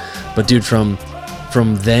there. But dude, from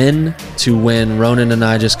then to when Ronan and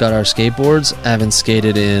I just got our skateboards, I haven't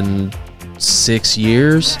skated in 6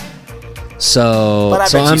 years. So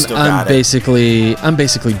I'm basically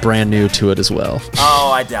brand new to it as well.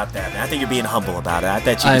 Oh, I doubt that, man. I think you're being humble about it. I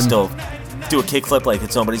bet you can still do a kickflip like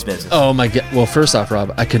it's nobody's business. Oh my god! Well, first off,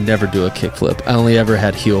 Rob, I could never do a kickflip. I only ever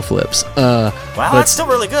had heel flips. Wow, that's still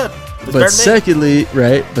really good. But secondly,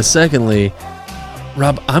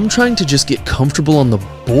 Rob, I'm trying to just get comfortable on the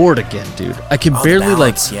board again, dude. I can barely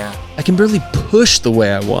I can barely push the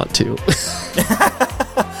way I want to.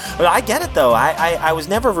 Well, I get it though. I was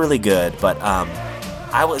never really good, but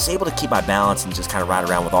I was able to keep my balance and just kind of ride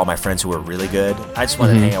around with all my friends who were really good. I just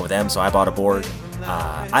wanted to hang out with them, so I bought a board.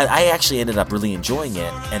 I actually ended up really enjoying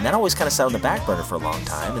it, and that always kind of sat on the back burner for a long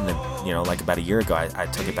time. And then, like about a year ago, I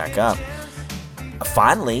took it back up.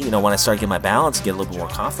 Finally, when I started getting my balance and get a little bit more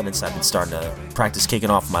confidence, I've been starting to practice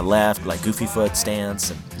kicking off my left, like goofy foot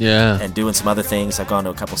stance, and doing some other things. I've gone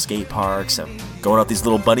to a couple skate parks. I'm going up these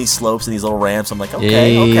little bunny slopes and these little ramps. I'm like,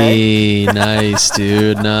 okay. Nice,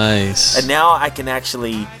 dude, nice. And now I can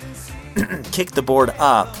actually kick the board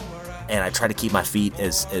up, and I try to keep my feet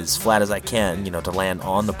as flat as I can, to land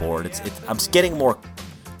on the board. I'm getting more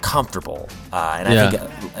comfortable, and I think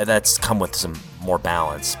that's come with some more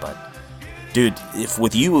balance. But dude, if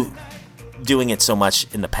with you doing it so much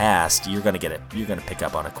in the past, you're gonna get it. You're gonna pick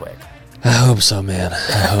up on it quick. I hope so, man.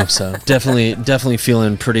 I hope so. Definitely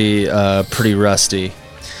feeling pretty rusty,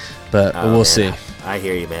 but we'll see. I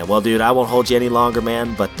hear you, man. Well, dude, I won't hold you any longer,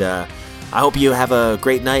 man. But I hope you have a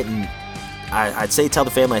great night, and I'd say tell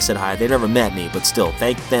the family I said hi. They never met me, but still,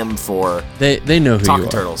 thank them for they know who Talking you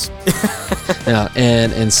are. Turtles. Yeah,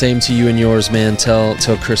 and same to you and yours, man. Tell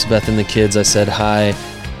Chris, Beth, and the kids I said hi,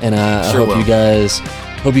 and I hope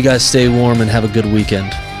you guys stay warm and have a good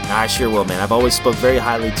weekend. I sure will, man. I've always spoke very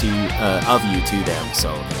highly of you to them,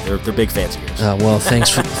 so they're big fans of yours. Well,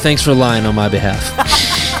 thanks for lying on my behalf.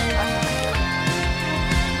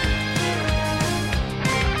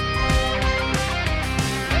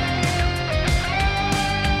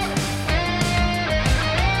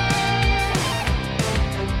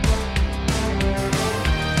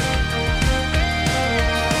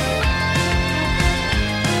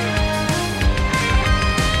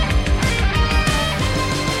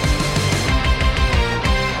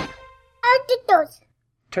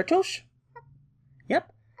 Turtles?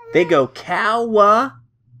 Yep. They go cowa.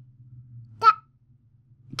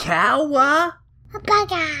 Cowa.